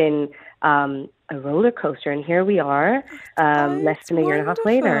 And it's been a roller coaster. And here we are, less than a year and a half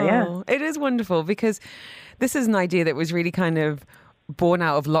later. Yeah, it is wonderful because this is an idea that was really kind of born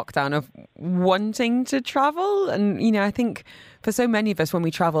out of lockdown, of wanting to travel. And, you know, I think for so many of us, when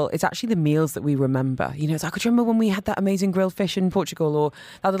we travel, it's actually the meals that we remember. You know, it's like, I remember when we had that amazing grilled fish in Portugal, or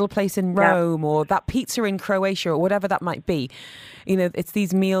that little place in Rome, or that pizza in Croatia, or whatever that might be. You know, it's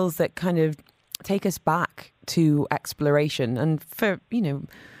these meals that kind of take us back to exploration. And for, you know,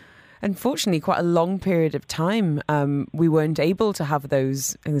 unfortunately, quite a long period of time, we weren't able to have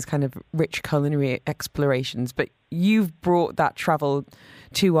those kind of rich culinary explorations. But you've brought that travel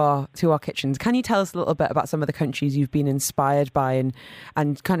to our kitchens. Can you tell us a little bit about some of the countries you've been inspired by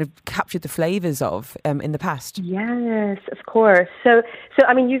and kind of captured the flavours of in the past? Yes, of course. So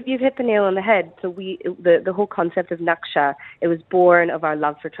I mean, you've hit the nail on the head. So the whole concept of Naksha, it was born of our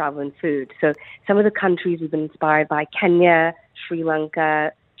love for travel and food. So some of the countries we've been inspired by: Kenya, Sri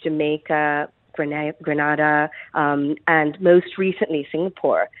Lanka, Jamaica, Grenada, and most recently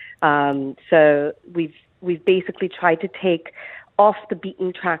Singapore. So we've basically tried to take off the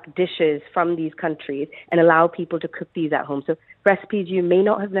beaten track dishes from these countries and allow people to cook these at home. So recipes you may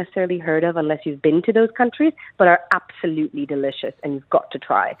not have necessarily heard of unless you've been to those countries, but are absolutely delicious and you've got to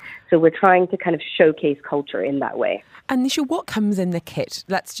try. So we're trying to kind of showcase culture in that way. And Nisha, what comes in the kit?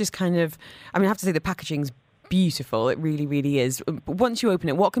 Let's just kind of, I mean, I have to say the packaging's beautiful. It really, really is. But once you open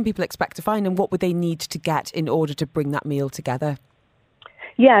it, what can people expect to find and what would they need to get in order to bring that meal together?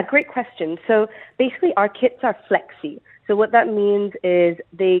 Yeah, great question. So basically our kits are flexi. So what that means is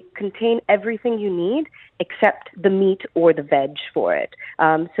they contain everything you need except the meat or the veg for it.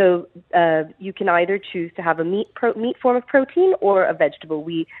 So you can either choose to have a meat form of protein or a vegetable.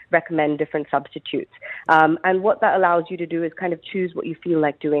 We recommend different substitutes. And what that allows you to do is kind of choose what you feel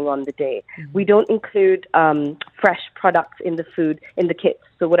like doing on the day. Mm-hmm. We don't include fresh products in the food, in the kits.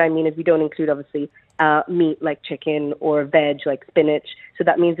 So what I mean is we don't include, obviously, meat like chicken or veg like spinach. So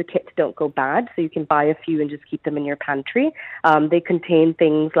that means the kits don't go bad. So you can buy a few and just keep them in your pantry. They contain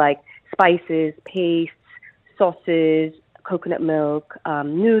things like spices, pastes, sauces, coconut milk,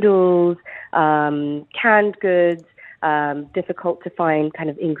 noodles, canned goods, difficult to find kind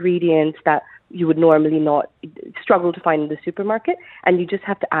of ingredients that you would normally not struggle to find in the supermarket. And you just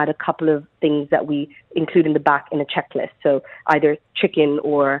have to add a couple of things that we include in the back in a checklist. So either chicken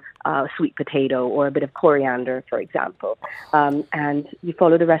or sweet potato or a bit of coriander, for example. And you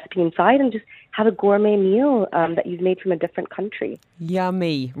follow the recipe inside and just have a gourmet meal that you've made from a different country.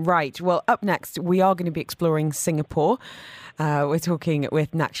 Yummy. Right. Well, up next, we are going to be exploring Singapore. We're talking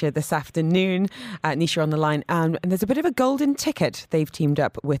with Naksha this afternoon. Nisha on the line. And there's a bit of a golden ticket. They've teamed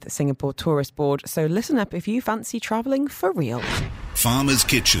up with Singapore Tourist Board. So listen up if you fancy travelling for real. Farmer's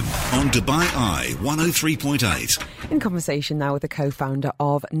Kitchen on Dubai Eye 103.8. In conversation now with the co-founder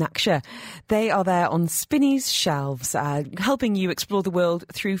of Naksha. They are there on Spinney's shelves, helping you explore the world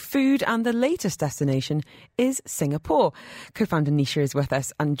through food, and the latest destination is Singapore. Co-founder Nisha is with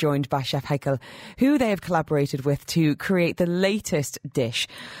us and joined by Chef Heikel, who they have collaborated with to create the latest dish.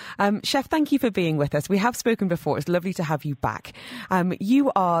 Chef, thank you for being with us. We have spoken before. It's lovely to have you back.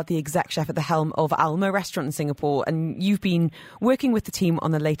 You are the exec chef at the helm of Alma Restaurant in Singapore, and you've been working with the team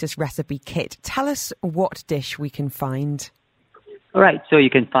on the latest recipe kit. Tell us what dish we can find. All right, so you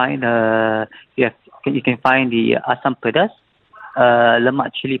can find you can find the asam pedas,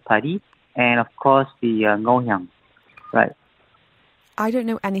 lemak chili padi, and of course the ngoh hiang. Right. I don't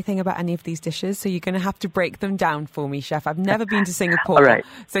know anything about any of these dishes, so you're going to have to break them down for me, Chef. I've never been to Singapore. All right.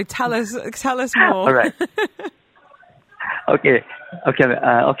 So tell us more. All right. Okay.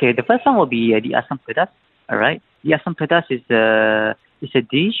 The first one will be the asam pedas. All right. The asam pedas is a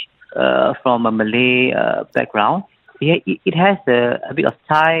dish from a Malay background. It has a bit of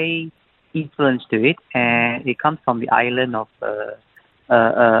Thai influence to it, and it comes from the island of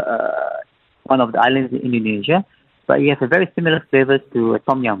one of the islands in Indonesia. But it has a very similar flavors to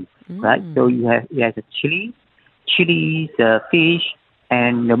tom yum, right? So it has a chilies, fish,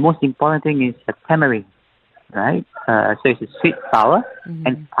 and the most important thing is a tamarind, right? So it's a sweet, sour,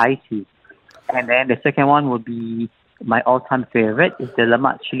 and spicy. And then the second one would be my all-time favorite, is the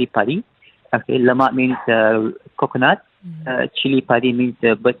lemak chili padi. Okay, lemak means coconut. Chili padi means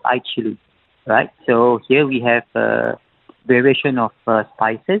bird's eye chili, right? So here we have a variation of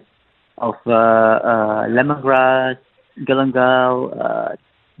spices, of lemongrass, galangal,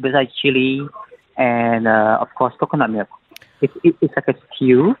 bird's eye chili, and of course coconut milk. It's like a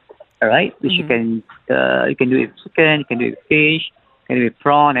stew, all right? Which you can do it with chicken, you can do it with fish, you can do it with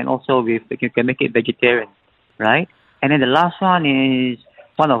prawn, and also you can make it vegetarian, right? And then the last one is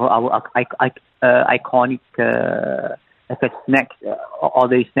one of our iconic like a snack, all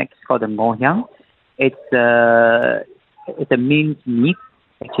these snacks called the ngoh hiang. It's a minced meat,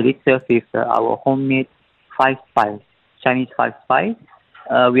 actually served with our homemade 5-spice, Chinese 5-spice.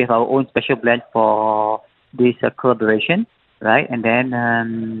 We have our own special blend for this collaboration, right? And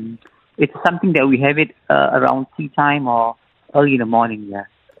then it's something that we have it around tea time or early in the morning, yeah.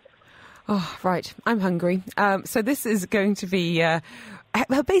 Oh, right. I'm hungry. So this is going to be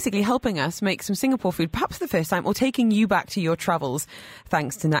basically helping us make some Singapore food, perhaps the first time, or taking you back to your travels,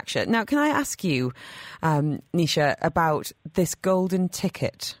 thanks to Naksha. Now, can I ask you, Nisha, about this golden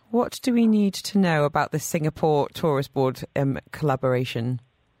ticket? What do we need to know about the Singapore Tourist Board collaboration?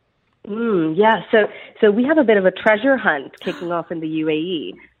 Yeah, so we have a bit of a treasure hunt kicking off in the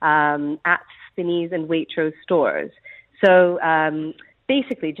UAE at Spinney's and Waitrose stores. So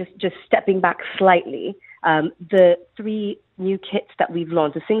basically, just stepping back slightly, the 3 new kits that we've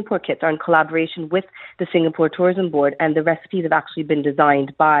launched, the Singapore kits, are in collaboration with the Singapore Tourism Board, and the recipes have actually been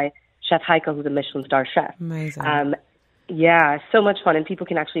designed by Chef Heikel, who's a Michelin star chef. Amazing. Yeah, so much fun, and people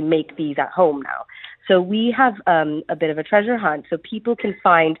can actually make these at home now. So we have a bit of a treasure hunt, so people can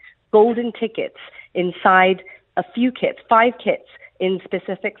find golden tickets inside a few kits, 5 kits, in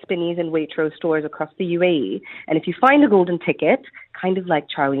specific Spinney's and Waitrose stores across the UAE. And if you find a golden ticket, kind of like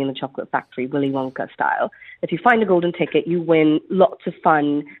Charlie and the Chocolate Factory, Willy Wonka style, if you find a golden ticket, you win lots of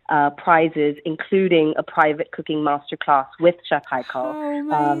fun prizes, including a private cooking masterclass with Chef Heikel. Oh,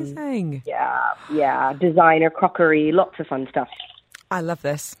 amazing. Yeah, designer crockery, lots of fun stuff. I love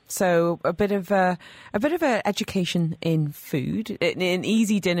this. So a bit of a education in food, an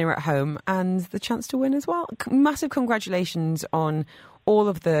easy dinner at home, and the chance to win as well. Massive congratulations on all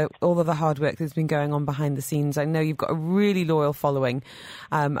of the hard work that's been going on behind the scenes. I know you've got a really loyal following,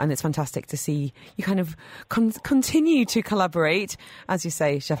 and it's fantastic to see you kind of continue to collaborate. As you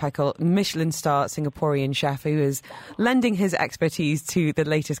say, Chef Heikel, Michelin star Singaporean chef who is lending his expertise to the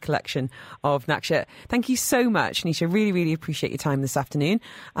latest collection of Naksha. Thank you so much, Nisha. Really, really appreciate your time this afternoon.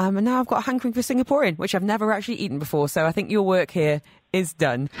 And now I've got a hankering for Singaporean, which I've never actually eaten before. So I think your work here is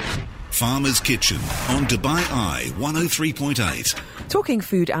done. Farmer's Kitchen on Dubai Eye 103.8. Talking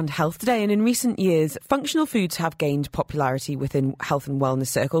food and health today, and in recent years, functional foods have gained popularity within health and wellness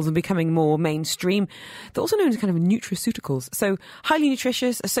circles and becoming more mainstream. They're also known as kind of nutraceuticals, so highly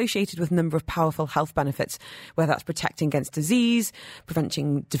nutritious, associated with a number of powerful health benefits, whether that's protecting against disease,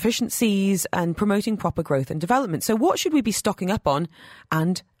 preventing deficiencies, and promoting proper growth and development. So what should we be stocking up on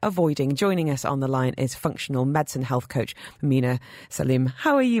and avoiding? Joining us on the line is functional medicine health coach Mamina Salim.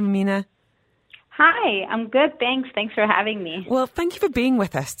 How are you, Mamina? Hi, I'm good, thanks. Thanks for having me. Well, thank you for being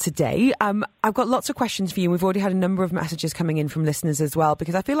with us today. I've got lots of questions for you. We've already had a number of messages coming in from listeners as well,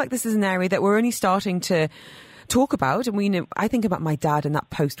 because I feel like this is an area that we're only starting to talk about. And I think about my dad and that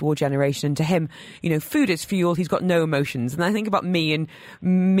post-war generation, and to him, food is fuel. He's got no emotions. And I think about me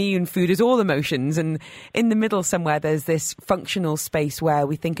and food is all emotions. And in the middle somewhere, there's this functional space where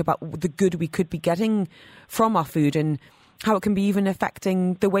we think about the good we could be getting from our food and how it can be even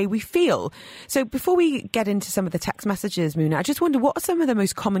affecting the way we feel. So before we get into some of the text messages, Muna, I just wonder, what are some of the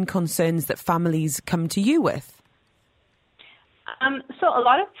most common concerns that families come to you with? So a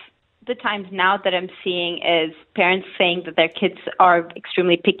lot of the times now that I'm seeing is parents saying that their kids are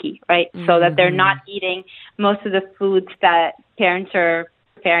extremely picky, right? So that they're not eating most of the foods that parents are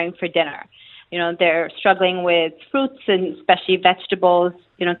preparing for dinner. They're struggling with fruits and especially vegetables.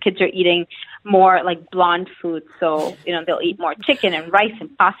 Kids are eating more like blonde foods. So, they'll eat more chicken and rice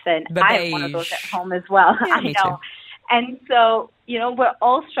and pasta. And I have one of those at home as well. Yeah, I know. Too. And so, we're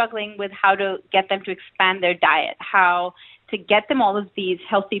all struggling with how to get them to expand their diet, how to get them all of these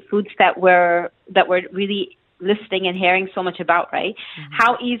healthy foods that we're really listening and hearing so much about, right? Mm-hmm.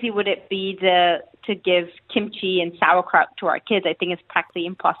 How easy would it be to give kimchi and sauerkraut to our kids? I think it's practically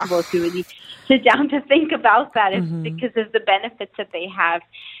impossible to really sit down to think about that because of the benefits that they have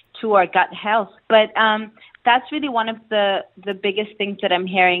to our gut health. But that's really one of the biggest things that I'm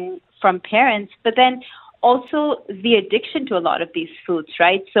hearing from parents. But then also the addiction to a lot of these foods,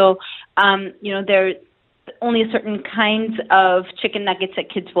 right? So, there's only certain kinds of chicken nuggets that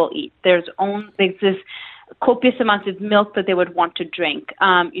kids will eat. There's this copious amounts of milk that they would want to drink,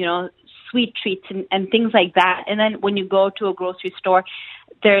 sweet treats and things like that. And then when you go to a grocery store,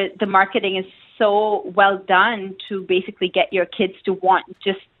 the marketing is so well done to basically get your kids to want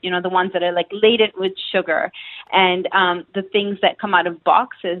just, the ones that are like laden with sugar and the things that come out of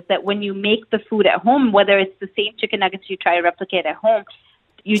boxes that when you make the food at home, whether it's the same chicken nuggets you try to replicate at home,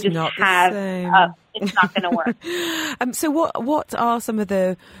 it's not going to work. So what are some of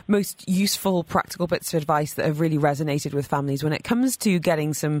the most useful practical bits of advice that have really resonated with families when it comes to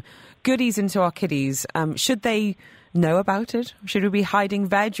getting some goodies into our kiddies? Should they know about it? Should we be hiding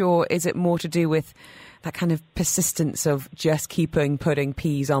veg, or is it more to do with that kind of persistence of just keeping putting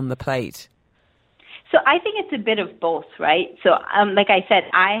peas on the plate? So I think it's a bit of both, right? So like I said,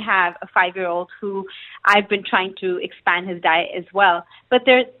 I have a 5-year-old who I've been trying to expand his diet as well. But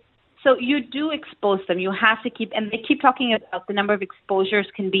so you do expose them. You have to keep, and they keep talking about the number of exposures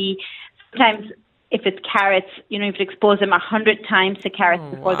can be sometimes if it's carrots, you have to expose them 100 times to carrots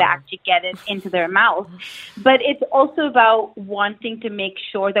before they actually get it into their mouth. But it's also about wanting to make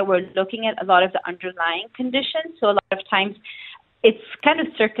sure that we're looking at a lot of the underlying conditions. So a lot of times, it's kind of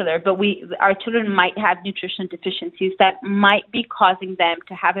circular, but our children might have nutrition deficiencies that might be causing them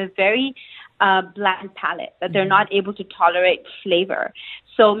to have a very bland palate, that they're not able to tolerate flavor.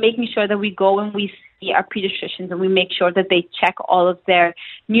 So making sure that we go and we see our pediatricians and we make sure that they check all of their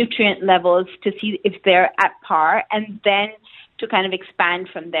nutrient levels to see if they're at par, and then to kind of expand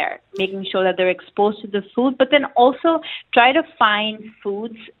from there, making sure that they're exposed to the food, but then also try to find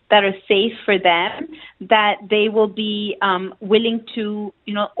foods that are safe for them, that they will be willing to,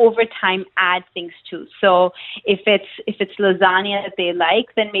 over time add things to. So if it's lasagna that they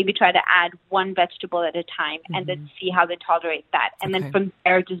like, then maybe try to add one vegetable at a time and then see how they tolerate that. And then from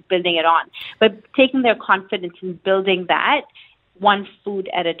there, just building it on. But taking their confidence in building that one food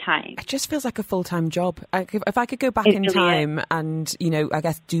at a time. It just feels like a full-time job. If I could go back in time and, I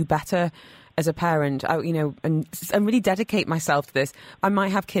guess do better as a parent, and really dedicate myself to this, I might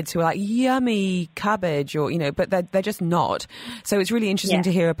have kids who are like, yummy cabbage, or, but they're just not. So it's really interesting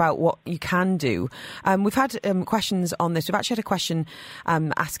to hear about what you can do. We've had questions on this. We've actually had a question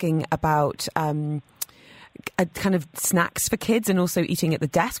asking about kind of snacks for kids and also eating at the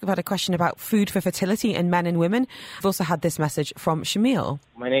desk. We've had a question about food for fertility in men and women. We've also had this message from Shamil.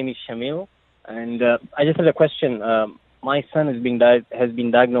 My name is Shamil, and I just had a question. My son has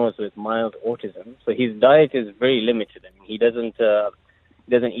been diagnosed with mild autism, so his diet is very limited. I mean, he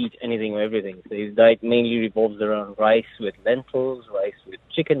doesn't eat anything or everything. So his diet mainly revolves around rice with lentils, rice with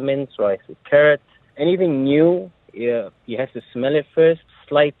chicken mince, rice with carrots. Anything new, he has to smell it first.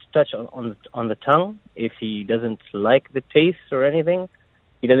 Slight touch on the tongue. If he doesn't like the taste or anything,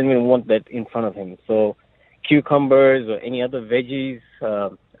 he doesn't even want that in front of him. So cucumbers or any other veggies,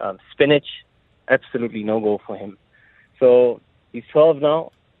 spinach, absolutely no go for him. So he's 12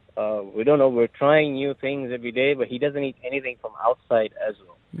 now. We don't know. We're trying new things every day, but he doesn't eat anything from outside as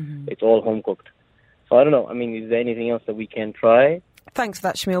well. It's all home cooked. So I don't know. I mean, is there anything else that we can try? Thanks for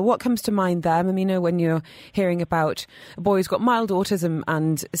that, Shamil. What comes to mind there, Mamina, when you're hearing about a boy who's got mild autism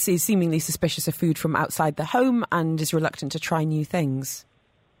and is seemingly suspicious of food from outside the home and is reluctant to try new things?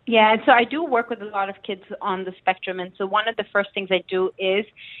 Yeah, and so I do work with a lot of kids on the spectrum, and so one of the first things I do is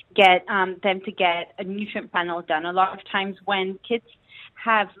get them to get a nutrient panel done. A lot of times when kids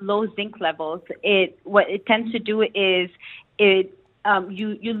have low zinc levels, what it tends to do is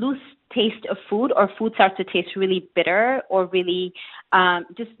you lose taste of food, or food starts to taste really bitter or really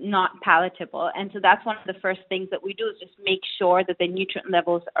just not palatable. And so that's one of the first things that we do, is just make sure that the nutrient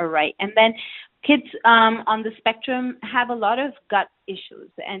levels are right. And then kids on the spectrum have a lot of gut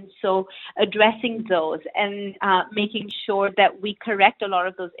issues, and so addressing those and making sure that we correct a lot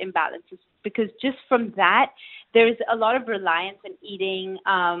of those imbalances, because just from that, there's a lot of reliance on eating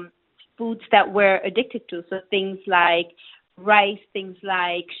foods that we're addicted to. So things like rice, things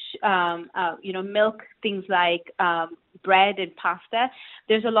like milk, things like bread and pasta.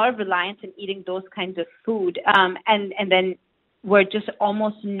 There's a lot of reliance on eating those kinds of food, and then we're just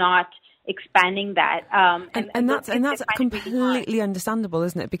almost not expanding that. And that's completely understandable,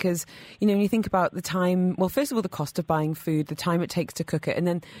 isn't it? Because when you think about the time, well, first of all, the cost of buying food, the time it takes to cook it, and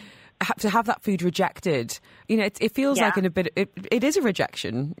then to have that food rejected, it feels like it is a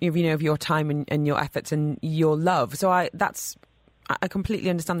rejection, of your time and your efforts and your love. So I completely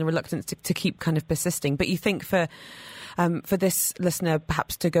understand the reluctance to keep kind of persisting. But you think for this listener,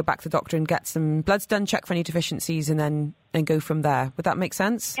 perhaps to go back to the doctor and get some bloods done, check for any deficiencies, and go from there. Would that make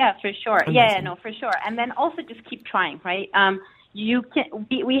sense? Yeah, for sure. Yeah, no, for sure. And then also just keep trying, right?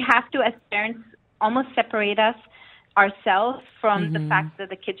 We have to, as parents, almost separate ourselves from the fact that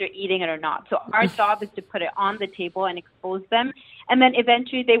the kids are eating it or not. So our job is to put it on the table and expose them, and then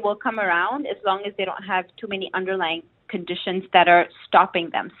eventually they will come around, as long as they don't have too many underlying conditions that are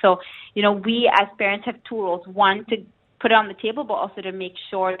stopping them. So, we as parents have two roles: one, to put it on the table, but also to make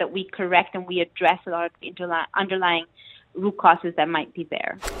sure that we correct and we address a lot of the underlying root causes that might be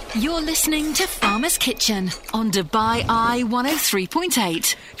there. You're listening to Farmer's Kitchen on Dubai Eye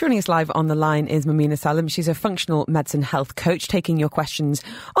 103.8. Joining us live on the line is Mamina Salim. She's a functional medicine health coach, taking your questions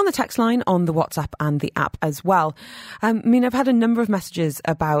on the text line, on the WhatsApp and the app as well. I've had a number of messages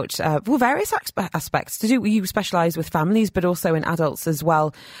about various aspects to do. You specialise with families, but also in adults as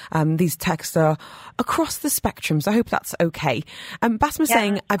well. These texts are across the spectrum, so I hope that's okay. Basma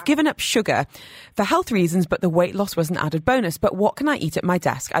saying, I've given up sugar for health reasons, but the weight loss was an added bonus. But what can I eat at my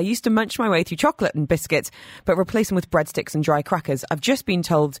desk? I used to munch my way through chocolate and biscuits, but replace them with breadsticks and dry crackers. I've just been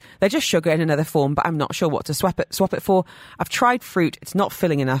told they're just sugar in another form, but I'm not sure what to swap it for. I've tried fruit. It's not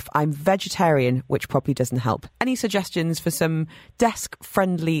filling enough. I'm vegetarian, which probably doesn't help. Any suggestions for some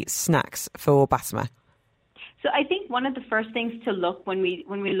desk-friendly snacks for Basma? So I think one of the first things to look when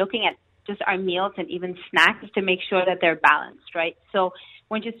we're looking at just our meals and even snacks is to make sure that they're balanced, right? So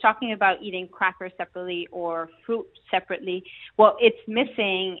when just talking about eating crackers separately or fruit separately, what it's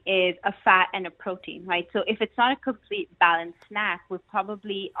missing is a fat and a protein, right? So if it's not a complete balanced snack, we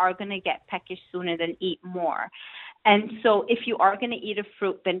probably are going to get peckish sooner than eat more. And so if you are going to eat a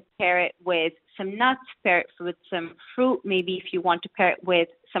fruit, then pair it with some nuts, pair it with some fruit, maybe if you want to pair it with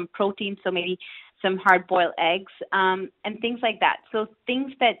some protein, so maybe some hard-boiled eggs, and things like that. So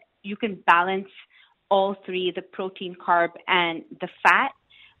things that you can balance all three, the protein, carb, and the fat.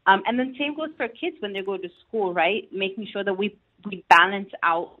 And then same goes for kids when they go to school, right? Making sure that we balance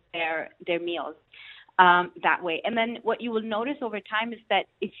out their meals that way. And then what you will notice over time is that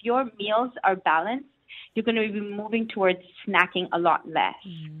if your meals are balanced, you're going to be moving towards snacking a lot less.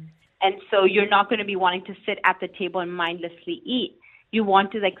 And so you're not going to be wanting to sit at the table and mindlessly eat. You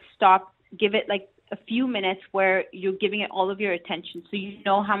want to stop, give it a few minutes where you're giving it all of your attention. So you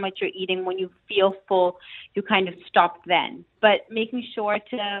know how much you're eating. When you feel full, you kind of stop then. But making sure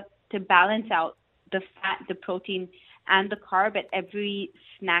to balance out the fat, the protein, and the carb at every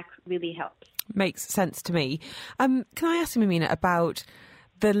snack really helps. Makes sense to me. Can I ask you, Mamina, about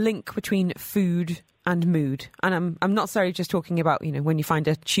the link between food and mood? And I'm not sorry just talking about, when you find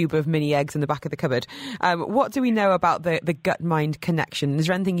a tube of mini eggs in the back of the cupboard. What do we know about the gut-mind connection? Is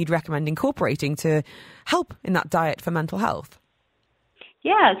there anything you'd recommend incorporating to help in that diet for mental health?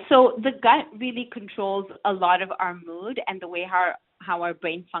 Yeah, so the gut really controls a lot of our mood and the way how our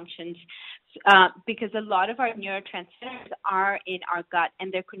brain functions, because a lot of our neurotransmitters are in our gut,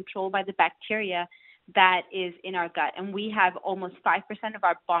 and they're controlled by the bacteria that is in our gut. And we have almost 5% of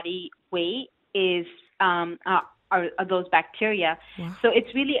our body weight is are those bacteria. Wow. So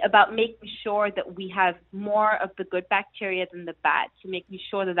it's really about making sure that we have more of the good bacteria than the bad. So making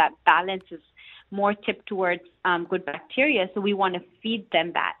sure that balance is more tipped towards good bacteria. So we want to feed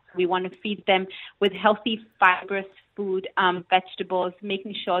them that. We want to feed them with healthy, fibrous food, vegetables,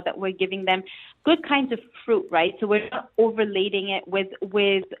 making sure that we're giving them good kinds of fruit, right? So we're not overloading it with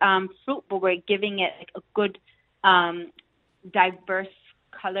fruit, but we're giving it a good, diverse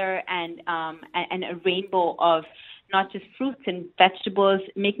color and a rainbow of not just fruits and vegetables,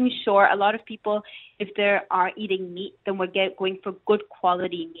 making sure a lot of people, if they are eating meat, then we're going for good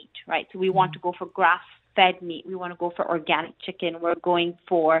quality meat, right? So we want to go for grass-fed meat. We want to go for organic chicken. We're going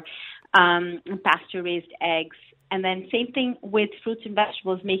for pasture-raised eggs. And then same thing with fruits and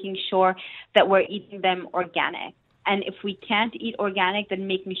vegetables, making sure that we're eating them organic. And if we can't eat organic, then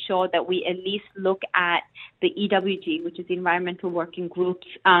making sure that we at least look at the EWG, which is the Environmental Working Group's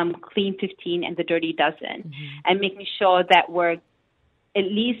Clean 15 and the Dirty Dozen, and making sure that we're at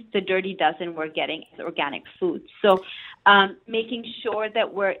least the Dirty Dozen we're getting is organic food. So making sure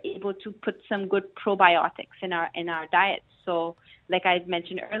that we're able to put some good probiotics in our diet. So like I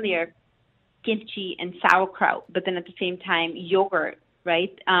mentioned earlier, kimchi and sauerkraut, but then at the same time, yogurt,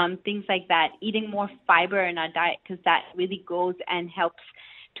 right? Things like that. Eating more fiber in our diet, because that really goes and helps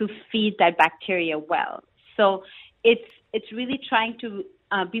to feed that bacteria well. So it's really trying to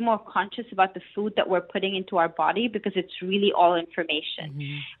be more conscious about the food that we're putting into our body, because it's really all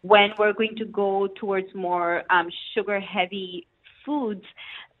information. When we're going to go towards more sugar-heavy foods,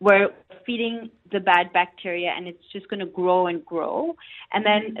 we're feeding the bad bacteria, and it's just going to grow and grow. And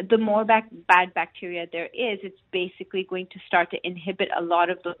then the more bad bacteria there is, it's basically going to start to inhibit a lot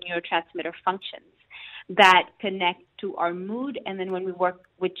of those neurotransmitter functions that connect to our mood. And then when we work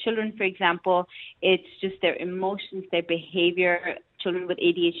with children, for example, it's just their emotions, their behavior. Children with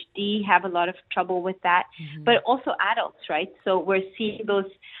ADHD have a lot of trouble with that, but also adults, right? So we're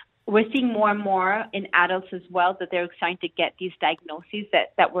seeing more and more in adults as well, that they're starting to get these diagnoses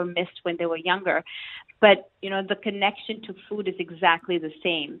that were missed when they were younger. But, the connection to food is exactly the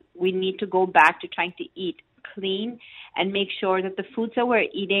same. We need to go back to trying to eat clean and make sure that the foods that we're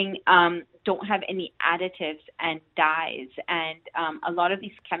eating don't have any additives and dyes and a lot of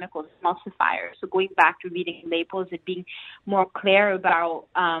these chemicals, emulsifiers. So going back to reading labels and being more clear about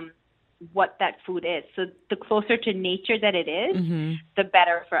what that food is. So the closer to nature that it is, the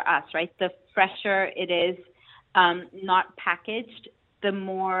better for us, right? The fresher it is, not packaged, the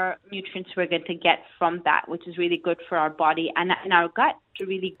more nutrients we're going to get from that, which is really good for our body and our gut to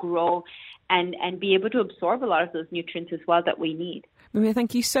really grow and be able to absorb a lot of those nutrients as well that we need. Mumia,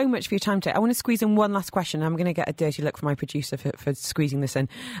 thank you so much for your time today. I want to squeeze in one last question. I'm going to get a dirty look from my producer for squeezing this in.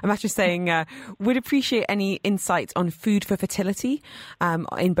 I'm actually saying, would appreciate any insights on food for fertility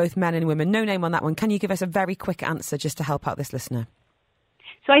in both men and women. No name on that one. Can you give us a very quick answer just to help out this listener?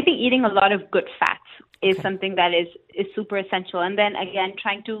 So I think eating a lot of good fats is something that is super essential. And then again,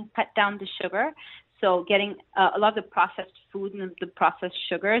 trying to cut down the sugar. So getting a lot of the processed food and the processed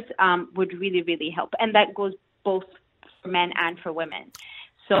sugars would really, really help. And that goes both for men and for women.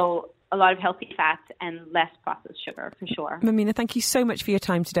 So a lot of healthy fats and less processed sugar, for sure. Mamina, thank you so much for your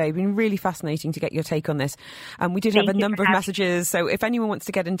time today. It's been really fascinating to get your take on this. We did have a number of messages, so if anyone wants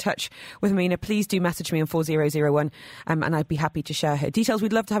to get in touch with Mamina, please do message me on 4001 and I'd be happy to share her details.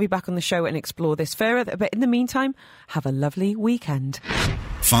 We'd love to have you back on the show and explore this further. But in the meantime, have a lovely weekend.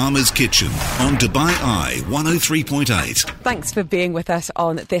 Farmer's Kitchen on Dubai Eye 103.8. Thanks for being with us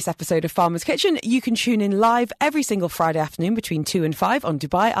on this episode of Farmer's Kitchen. You can tune in live every single Friday afternoon between 2 and 5 on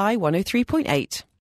Dubai Eye 103.8.